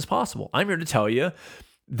fast as possible. I'm here to tell you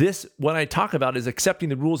what I talk about is accepting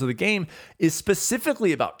the rules of the game is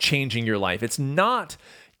specifically about changing your life. It's not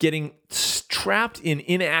getting trapped in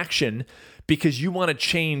inaction because you want to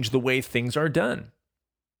change the way things are done.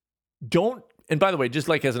 And by the way, just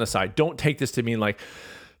like as an aside, don't take this to mean like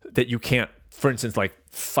that you can't, for instance, like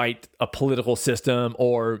fight a political system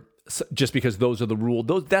or just because those are the rules.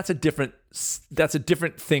 That's a different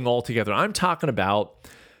thing altogether. I'm talking about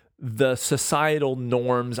the societal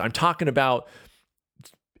norms. I'm talking about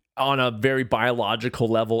on a very biological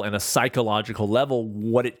level and a psychological level,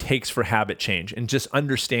 what it takes for habit change and just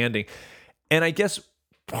understanding. And I guess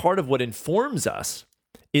part of what informs us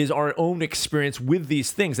is our own experience with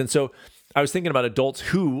these things. And so I was thinking about adults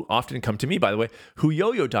who often come to me, by the way, who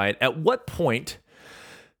yo-yo diet. At what point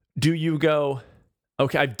do you go,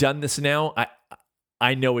 okay, I've done this now.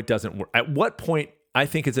 I know it doesn't work. At what point, I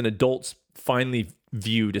think it's an adult's finally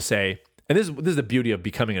view to say, and this is the beauty of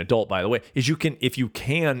becoming an adult, by the way, is if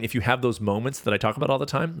you have those moments that I talk about all the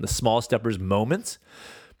time, the small steppers moments,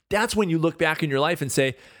 that's when you look back in your life and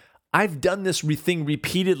say, I've done this thing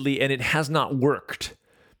repeatedly and it has not worked.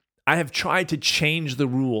 I have tried to change the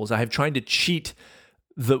rules. I have tried to cheat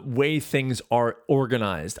the way things are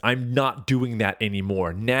organized. I'm not doing that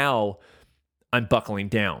anymore. Now I'm buckling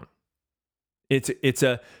down. That's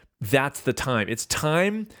the time. It's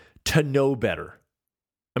time to know better.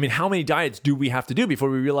 I mean, how many diets do we have to do before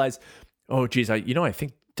we realize, oh, geez, I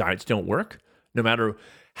think diets don't work, no matter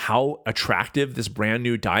how attractive this brand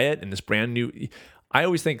new diet and this brand new. I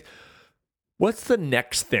always think, what's the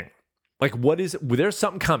next thing? Like, there's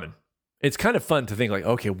something coming. It's kind of fun to think like,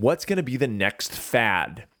 okay, what's going to be the next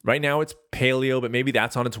fad? Right now it's paleo, but maybe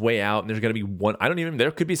that's on its way out. And there's going to be one,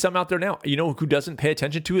 there could be some out there now. You know who doesn't pay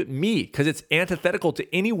attention to it? Me, because it's antithetical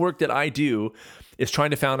to any work that I do is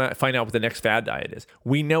trying to find out what the next fad diet is.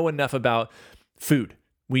 We know enough about food.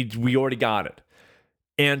 We already got it.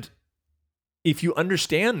 And if you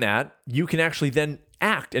understand that, you can actually then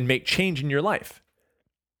act and make change in your life.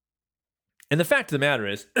 And the fact of the matter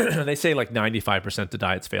is, they say like 95% of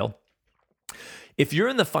diets fail. If you're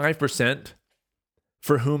in the 5%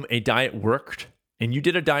 for whom a diet worked, and you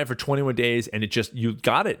did a diet for 21 days and you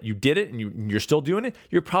got it, you did it, and you're still doing it,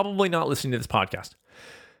 you're probably not listening to this podcast.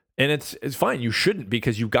 And it's fine. You shouldn't,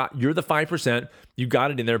 because you're the 5%, you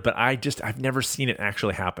got it in there, but I've never seen it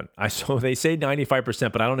actually happen. So they say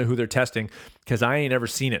 95%, but I don't know who they're testing because I ain't ever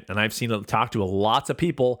seen it. And I've talked to lots of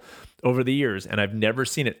people over the years, and I've never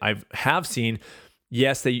seen it. I have seen,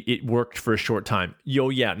 yes, it worked for a short time.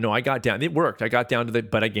 I got down. It worked. I got down to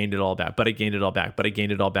but I gained it all back. But I gained it all back. But I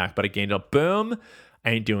gained it all back. But I gained it all. Boom.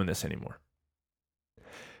 I ain't doing this anymore.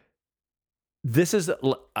 This is,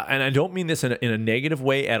 and I don't mean this in a negative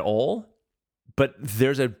way at all, but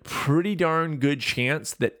there's a pretty darn good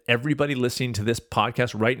chance that everybody listening to this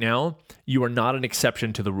podcast right now, you are not an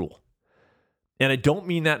exception to the rule. And I don't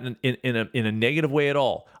mean that in a negative way at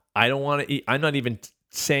all. I'm not even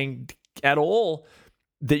saying at all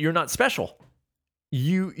that you're not special.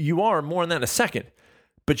 You are, more on that in a second,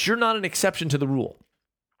 but you're not an exception to the rule.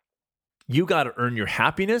 You got to earn your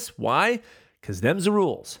happiness. Why? Because them's the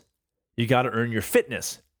rules. You got to earn your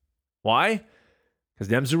fitness. Why? Because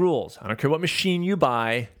them's the rules. I don't care what machine you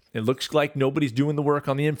buy. It looks like nobody's doing the work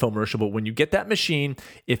on the infomercial, but when you get that machine,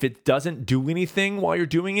 if it doesn't do anything while you're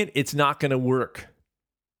doing it, it's not going to work.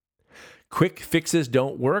 Quick fixes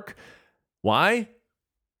don't work. Why?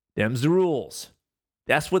 Them's the rules.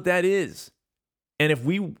 That's what that is. And if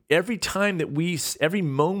every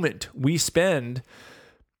moment we spend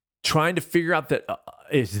trying to figure out that,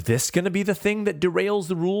 is this going to be the thing that derails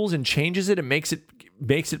the rules and changes it and makes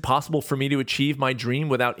it possible for me to achieve my dream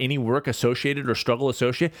without any work associated or struggle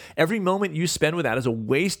associated? Every moment you spend with that is a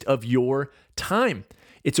waste of your time.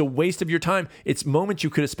 It's a waste of your time. It's moments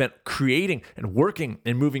you could have spent creating and working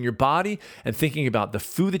and moving your body and thinking about the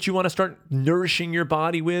food that you want to start nourishing your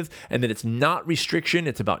body with, and that it's not restriction.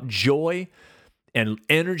 It's about joy and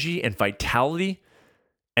energy and vitality,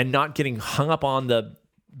 and not getting hung up on the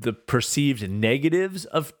perceived negatives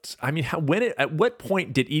of, at what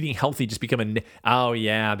point did eating healthy just become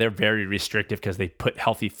they're very restrictive because they put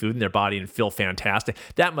healthy food in their body and feel fantastic.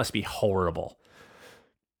 That must be horrible.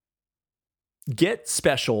 Get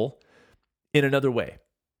special in another way.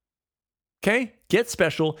 Okay? Get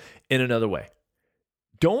special in another way.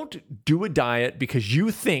 Don't do a diet because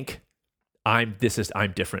you think I'm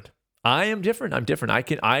different. I am different. I'm different.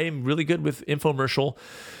 I am really good with infomercial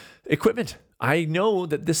equipment. I know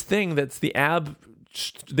that this thing that's the ab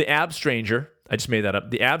stranger, I just made that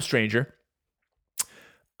up, the ab stranger,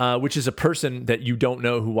 which is a person that you don't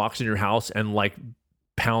know who walks in your house and like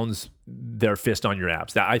pounds their fist on your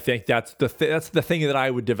abs. I think that's the thing that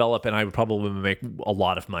I would develop, and I would probably make a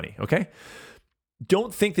lot of money. Okay,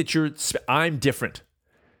 don't think that I'm different.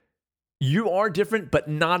 You are different, but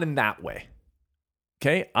not in that way.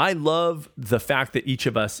 Okay, I love the fact that each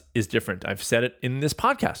of us is different. I've said it in this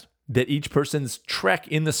podcast that each person's trek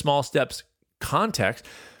in the small steps context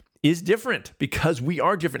is different because we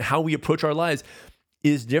are different. How we approach our lives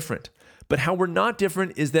is different. But how we're not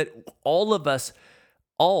different is that all of us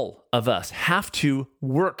have to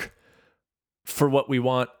work for what we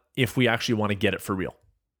want if we actually want to get it for real.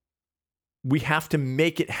 We have to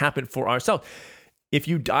make it happen for ourselves. If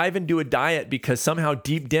you dive into a diet because somehow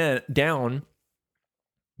deep down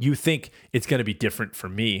you think it's going to be different for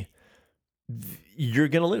me, you're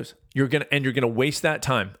going to lose. You're going to waste that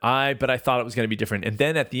time. But I thought it was going to be different. And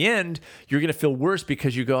then at the end, you're going to feel worse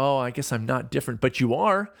because you go, I guess I'm not different, but you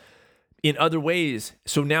are in other ways.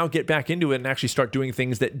 So now get back into it and actually start doing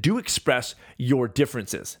things that do express your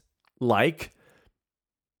differences, like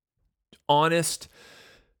honest,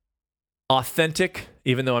 authentic,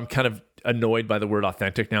 even though I'm kind of annoyed by the word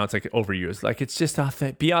authentic now. It's like overused. Like, it's just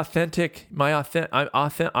authentic. Be authentic. I'm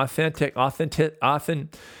authentic,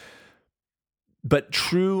 but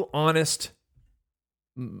true, honest,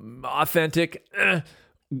 authentic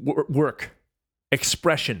work,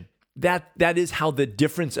 expression. That is how the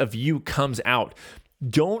difference of you comes out.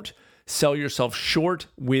 Don't sell yourself short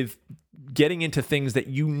with getting into things that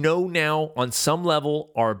you know now on some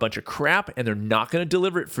level are a bunch of crap and they're not going to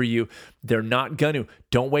deliver it for you. They're not going to.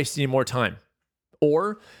 Don't waste any more time.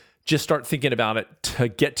 Or just start thinking about it to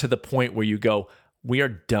get to the point where you go, we are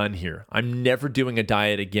done here. I'm never doing a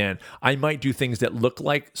diet again. I might do things that look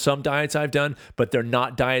like some diets I've done, but they're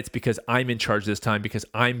not diets because I'm in charge this time, because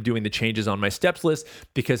I'm doing the changes on my steps list,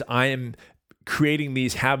 because I am creating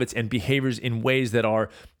these habits and behaviors in ways that are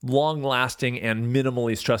long-lasting and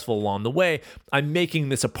minimally stressful along the way. I'm making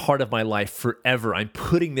this a part of my life forever. I'm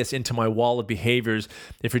putting this into my wall of behaviors.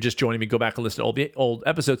 If you're just joining me, go back and listen to old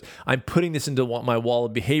episodes. I'm putting this into my wall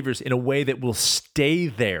of behaviors in a way that will stay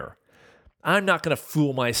there. I'm not going to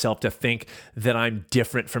fool myself to think that I'm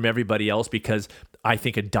different from everybody else because I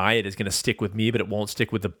think a diet is going to stick with me, but it won't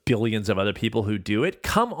stick with the billions of other people who do it.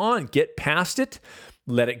 Come on, get past it.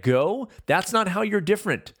 Let it go. That's not how you're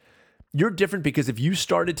different. You're different because if you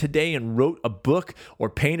started today and wrote a book or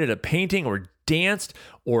painted a painting or danced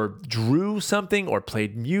or drew something or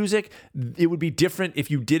played music, it would be different if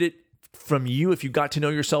you did it from you. If you got to know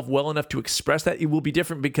yourself well enough to express that, it will be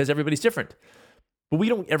different because everybody's different. But we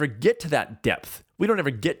don't ever get to that depth. We don't ever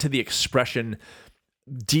get to the expression,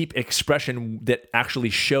 deep expression that actually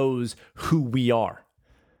shows who we are.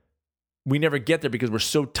 We never get there because we're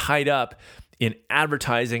so tied up in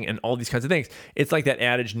advertising and all these kinds of things. It's like that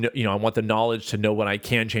adage, I want the knowledge to know what I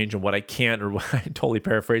can change and what I can't, or I totally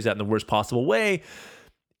paraphrase that in the worst possible way.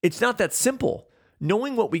 It's not that simple.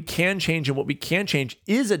 Knowing what we can change and what we can't change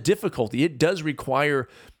is a difficulty. It does require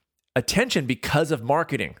attention because of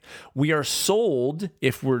marketing. We are sold,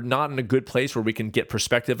 if we're not in a good place where we can get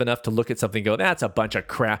perspective enough to look at something and go, that's a bunch of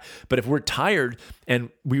crap. But if we're tired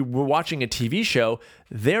and we're watching a TV show,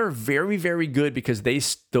 they're very, very good because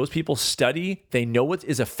those people study, they know what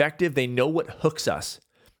is effective, they know what hooks us.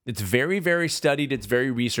 It's very, very studied, it's very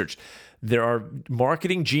researched. There are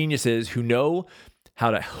marketing geniuses who know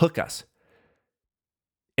how to hook us.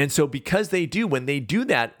 And so because they do, when they do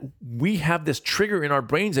that, we have this trigger in our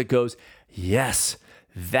brains that goes, yes,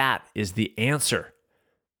 that is the answer.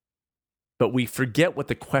 But we forget what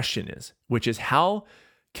the question is, which is, how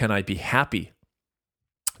can I be happy?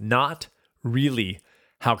 Not really,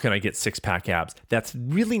 how can I get six-pack abs? That's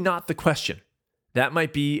really not the question. That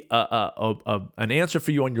might be an answer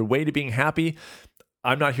for you on your way to being happy.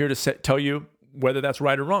 I'm not here to tell you whether that's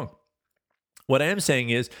right or wrong. What I am saying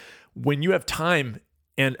is, when you have time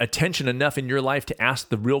and attention enough in your life to ask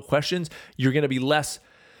the real questions, you're going to be less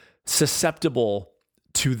susceptible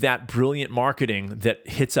to that brilliant marketing that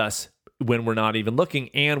hits us when we're not even looking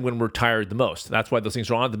and when we're tired the most. That's why those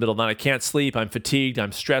things are on in the middle of the night. I can't sleep. I'm fatigued.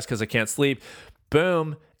 I'm stressed because I can't sleep.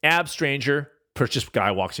 Boom. Ab stranger. Purchase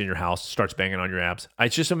guy walks in your house, starts banging on your abs.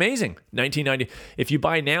 It's just amazing. $19.90. If you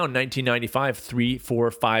buy now, $19.95, 3,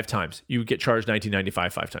 4, 5 times. You get charged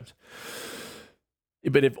 $19.95 5 times.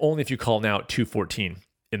 But only if you call now at 2:14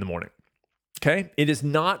 in the morning. Okay? It is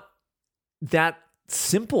not that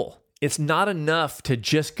simple. It's not enough to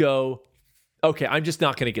just go, okay, I'm just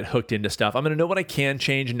not going to get hooked into stuff. I'm going to know what I can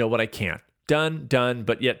change and know what I can't. Done.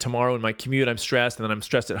 But yet tomorrow in my commute, I'm stressed, and then I'm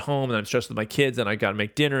stressed at home, and I'm stressed with my kids, and I got to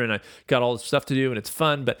make dinner, and I got all this stuff to do, and it's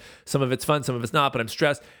fun, but some of it's fun, some of it's not, but I'm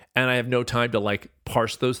stressed, and I have no time to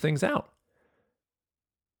parse those things out.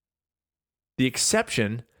 The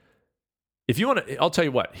exception, if you want to, I'll tell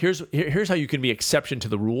you what, here's how you can be exception to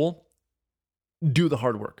the rule. Do the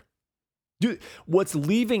hard work. What's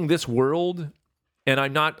leaving this world, and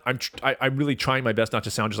I'm really trying my best not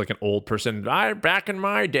to sound just like an old person. Back in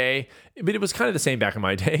my day, but it was kind of the same back in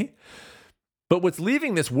my day. But what's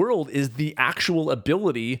leaving this world is the actual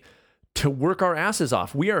ability to work our asses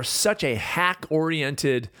off. We are such a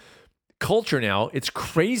hack-oriented culture now. It's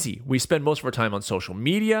crazy. We spend most of our time on social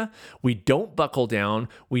media. We don't buckle down.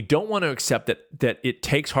 We don't want to accept that it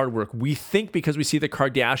takes hard work. We think because we see the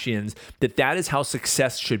Kardashians that is how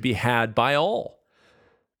success should be had by all.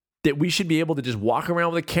 That we should be able to just walk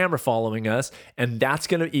around with a camera following us, and that's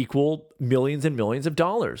going to equal millions and millions of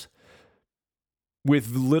dollars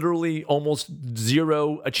with literally almost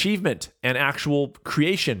zero achievement and actual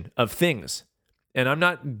creation of things. And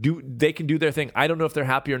they can do their thing. I don't know if they're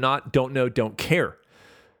happy or not. Don't know, don't care.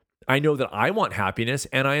 I know that I want happiness,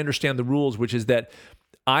 and I understand the rules, which is that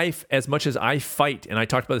as much as I fight, and I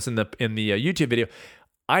talked about this in the YouTube video,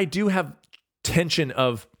 I do have tension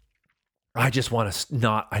of, I just want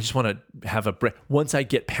to have a break. Once I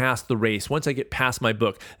get past the race, once I get past my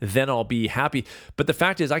book, then I'll be happy. But the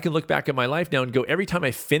fact is, I can look back at my life now and go, every time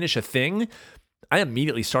I finish a thing, I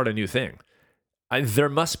immediately start a new thing. There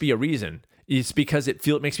must be a reason. It's because it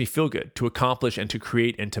makes me feel good to accomplish and to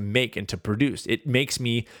create and to make and to produce. It makes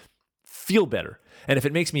me feel better. And if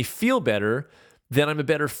it makes me feel better, then I'm a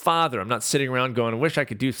better father. I'm not sitting around going, I wish I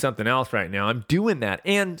could do something else right now. I'm doing that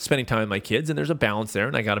and spending time with my kids, and there's a balance there.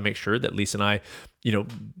 And I got to make sure that Lisa and I,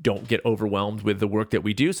 don't get overwhelmed with the work that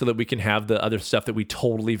we do so that we can have the other stuff that we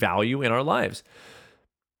totally value in our lives.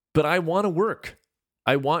 But I want to work.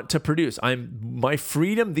 I want to produce. My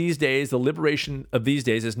freedom these days, the liberation of these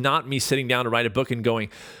days is not me sitting down to write a book and going,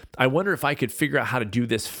 I wonder if I could figure out how to do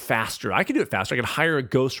this faster. I could do it faster. I could hire a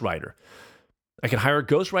ghostwriter. I could hire a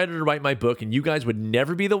ghostwriter to write my book, and you guys would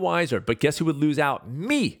never be the wiser. But guess who would lose out?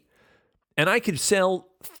 Me. And I could sell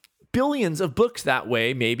billions of books that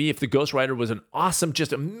way, maybe, if the ghostwriter was an awesome, just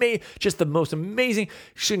the most amazing,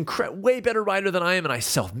 way better writer than I am, and I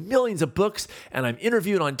sell millions of books, and I'm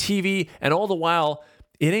interviewed on TV, and all the while,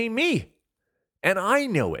 it ain't me. And I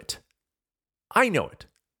know it. I know it.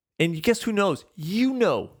 And guess who knows? You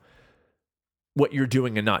know what you're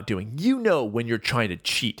doing and not doing. You know when you're trying to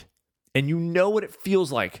cheat. And you know what it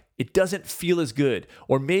feels like. It doesn't feel as good.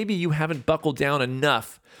 Or maybe you haven't buckled down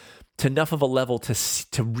enough of a level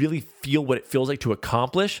to really feel what it feels like to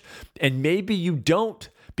accomplish. And maybe you don't,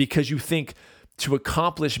 because you think to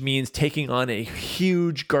accomplish means taking on a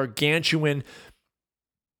huge, gargantuan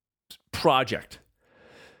project.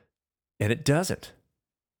 And it doesn't.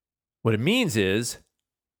 What it means is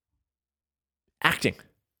acting.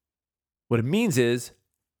 What it means is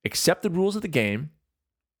accept the rules of the game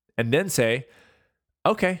and then say,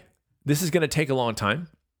 okay, this is going to take a long time.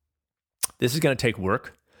 This is going to take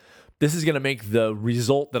work. This is going to make the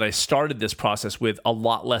result that I started this process with a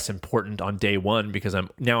lot less important on day one because I'm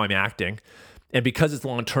acting. And because it's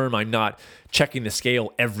long term, I'm not checking the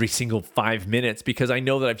scale every single 5 minutes because I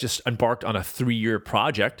know that I've just embarked on a 3-year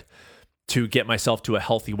project to get myself to a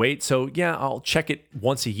healthy weight. So yeah, I'll check it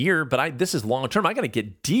once a year, but this is long term. I got to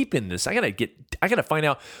get deep in this. I got to find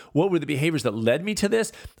out what were the behaviors that led me to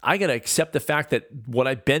this. I got to accept the fact that what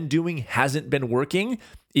I've been doing hasn't been working,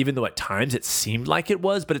 even though at times it seemed like it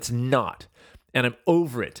was, but it's not. And I'm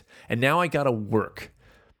over it. And now I got to work.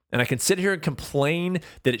 And I can sit here and complain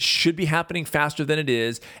that it should be happening faster than it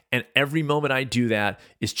is. And every moment I do that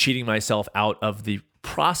is cheating myself out of the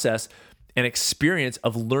process and experience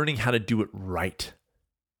of learning how to do it right.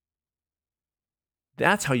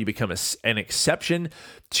 That's how you become an exception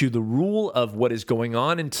to the rule of what is going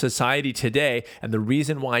on in society today, and the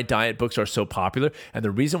reason why diet books are so popular, and the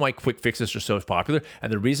reason why quick fixes are so popular,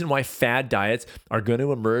 and the reason why fad diets are going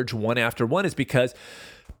to emerge one after one is because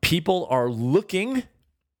people are looking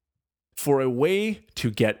for a way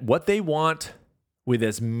to get what they want with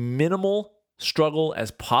as minimal struggle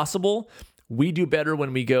as possible. We do better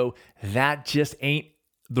when we go, that just ain't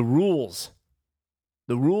the rules.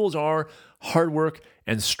 The rules are hard work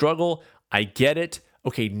and struggle. I get it.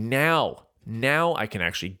 Okay, now I can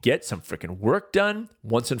actually get some freaking work done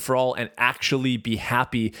once and for all and actually be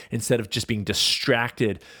happy instead of just being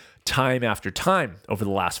distracted time after time over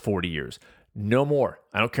the last 40 years. No more.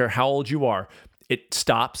 I don't care how old you are. It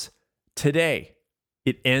stops today.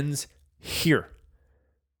 It ends here.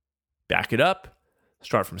 Back it up.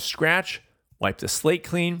 Start from scratch. Wipe the slate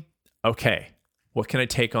clean. Okay, what can I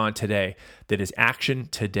take on today that is action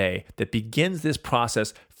today that begins this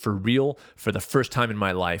process for real for the first time in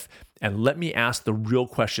my life? And let me ask the real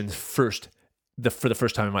questions first for the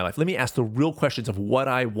first time in my life. Let me ask the real questions of what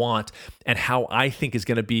I want and how I think is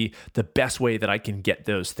going to be the best way that I can get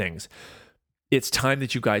those things. It's time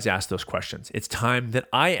that you guys ask those questions. It's time that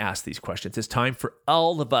I ask these questions. It's time for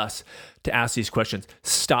all of us to ask these questions.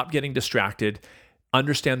 Stop getting distracted.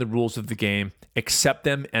 Understand the rules of the game, accept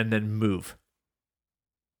them, and then move.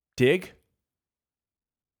 Dig?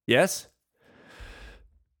 Yes?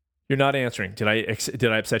 You're not answering. Did I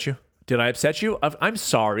upset you? Did I upset you? I'm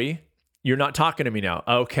sorry. You're not talking to me now.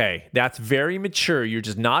 Okay, that's very mature. You're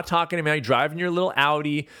just not talking to me. You're driving your little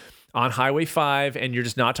Audi on Highway 5, and you're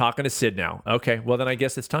just not talking to Sid now. Okay, well then I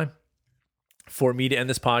guess it's time for me to end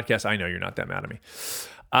this podcast. I know you're not that mad at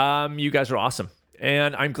me. You guys are awesome.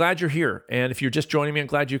 And I'm glad you're here. And if you're just joining me, I'm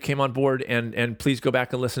glad you came on board. And please go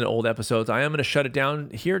back and listen to old episodes. I am going to shut it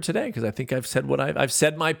down here today because I think I've said what I've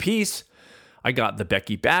said my piece. I got the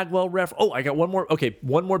Becky Bagwell ref. Oh, I got one more. Okay,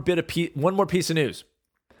 one more piece of news.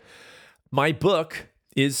 My book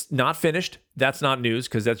is not finished. That's not news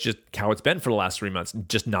because that's just how it's been for the last 3 months.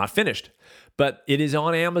 Just not finished. But it is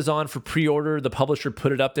on Amazon for pre-order. The publisher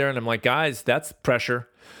put it up there, and I'm like, guys, that's pressure.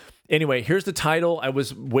 Anyway, here's the title. I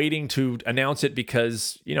was waiting to announce it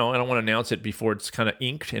because, I don't want to announce it before it's kind of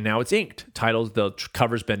inked, and now it's inked. The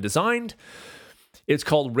cover's been designed. It's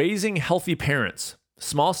called Raising Healthy Parents,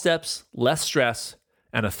 Small Steps, Less Stress,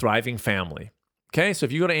 and a Thriving Family. Okay, so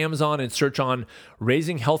if you go to Amazon and search on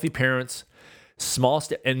Raising Healthy Parents, small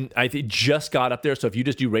step, and I think just got up there. So if you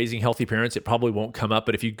just do Raising Healthy Parents, it probably won't come up.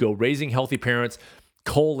 But if you go Raising Healthy Parents,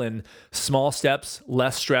 small steps,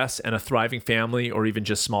 less stress, and a thriving family, or even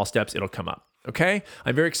just small steps, it'll come up. Okay,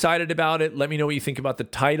 I'm very excited about it. Let me know what you think about the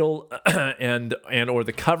title and or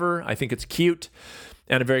the cover. I think it's cute,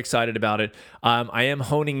 and I'm very excited about it. I am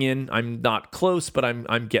honing in. I'm not close, but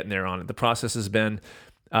I'm getting there on it. The process has been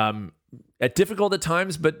difficult at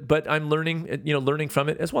times, but I'm learning from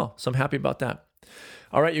it as well. So I'm happy about that.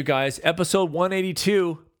 All right, you guys, episode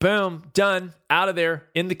 182. Boom, done, out of there,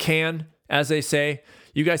 in the can, as they say.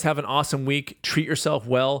 You guys have an awesome week. Treat yourself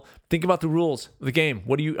well. Think about the rules of the game.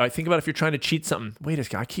 I think about if you're trying to cheat something. Wait a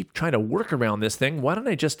second, I keep trying to work around this thing. Why don't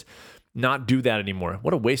I just not do that anymore?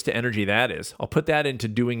 What a waste of energy that is. I'll put that into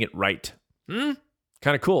doing it right. Kind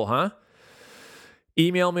of cool, huh?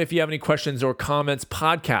 Email me if you have any questions or comments.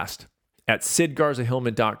 Podcast at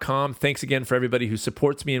sidgarzahillman.com. Thanks again for everybody who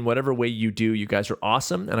supports me in whatever way you do. You guys are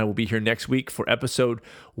awesome. And I will be here next week for episode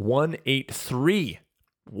 183.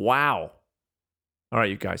 Wow. All right,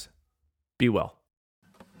 you guys, be well.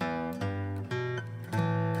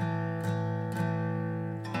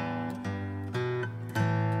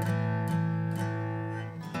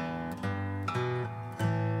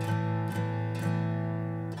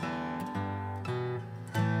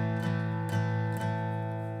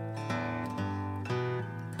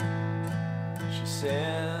 She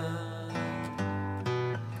said,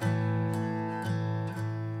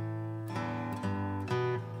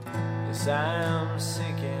 yes, I'm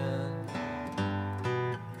sinking.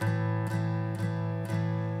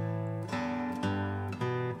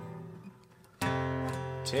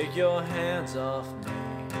 Take your hands off me.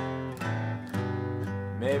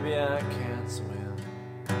 Maybe I can't swim,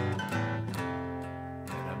 and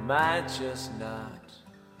I might just not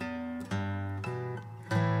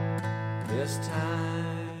this time.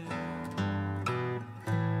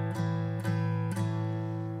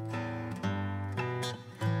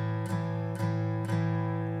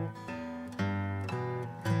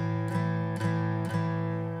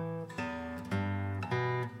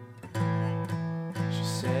 She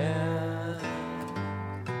said,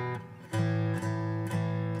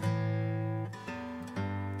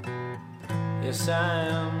 yes, I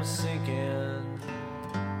am sinking.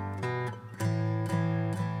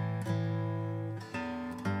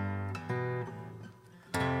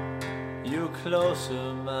 You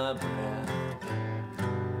closer, my breath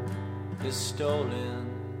is stolen.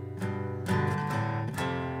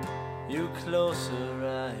 You closer,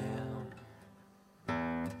 I am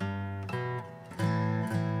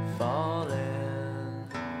falling.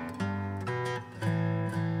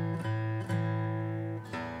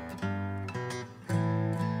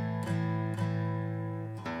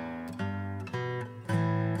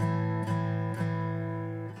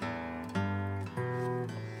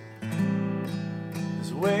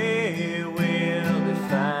 This way will be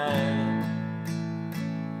fine,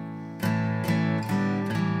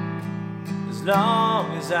 as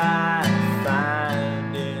long as I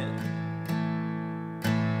find it.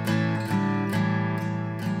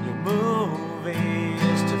 Your movie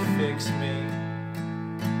is to fix me,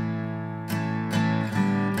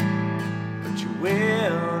 but you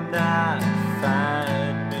will not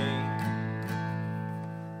find me.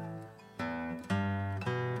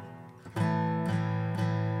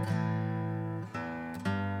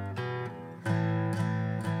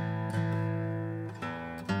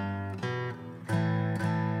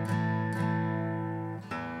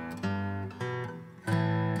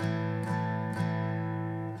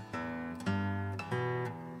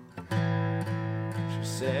 She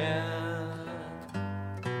said,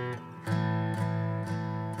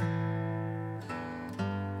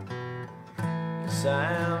 yes, I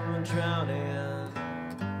am drowning.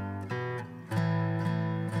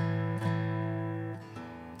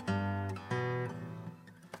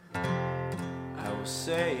 I will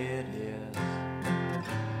say it is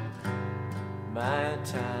my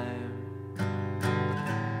time.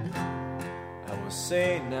 I will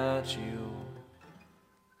say not you.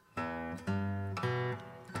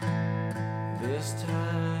 This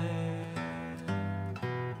time,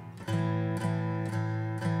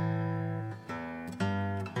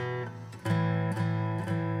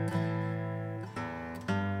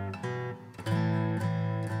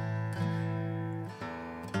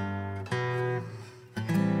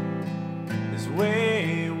 this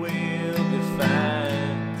way will be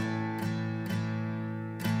fine,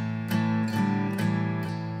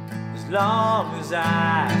 as long as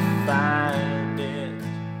I find it.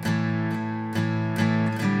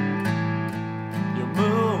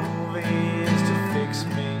 Movie is to fix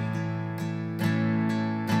me,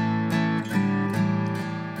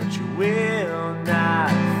 will not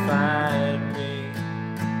find me.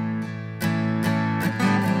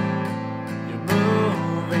 Your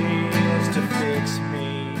movie is to fix me,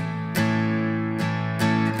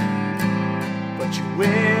 but you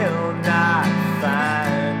will not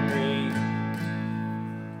find me.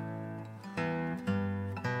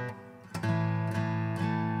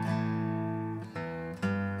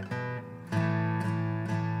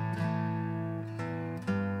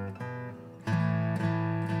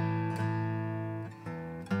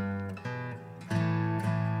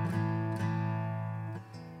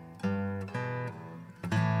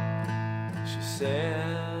 She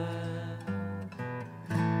said,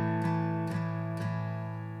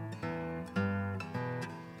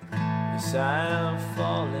 yes, I am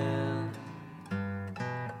falling.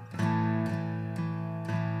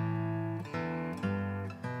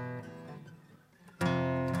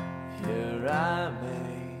 Here I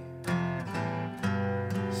may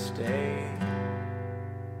stay.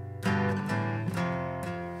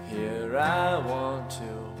 Here I want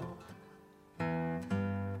to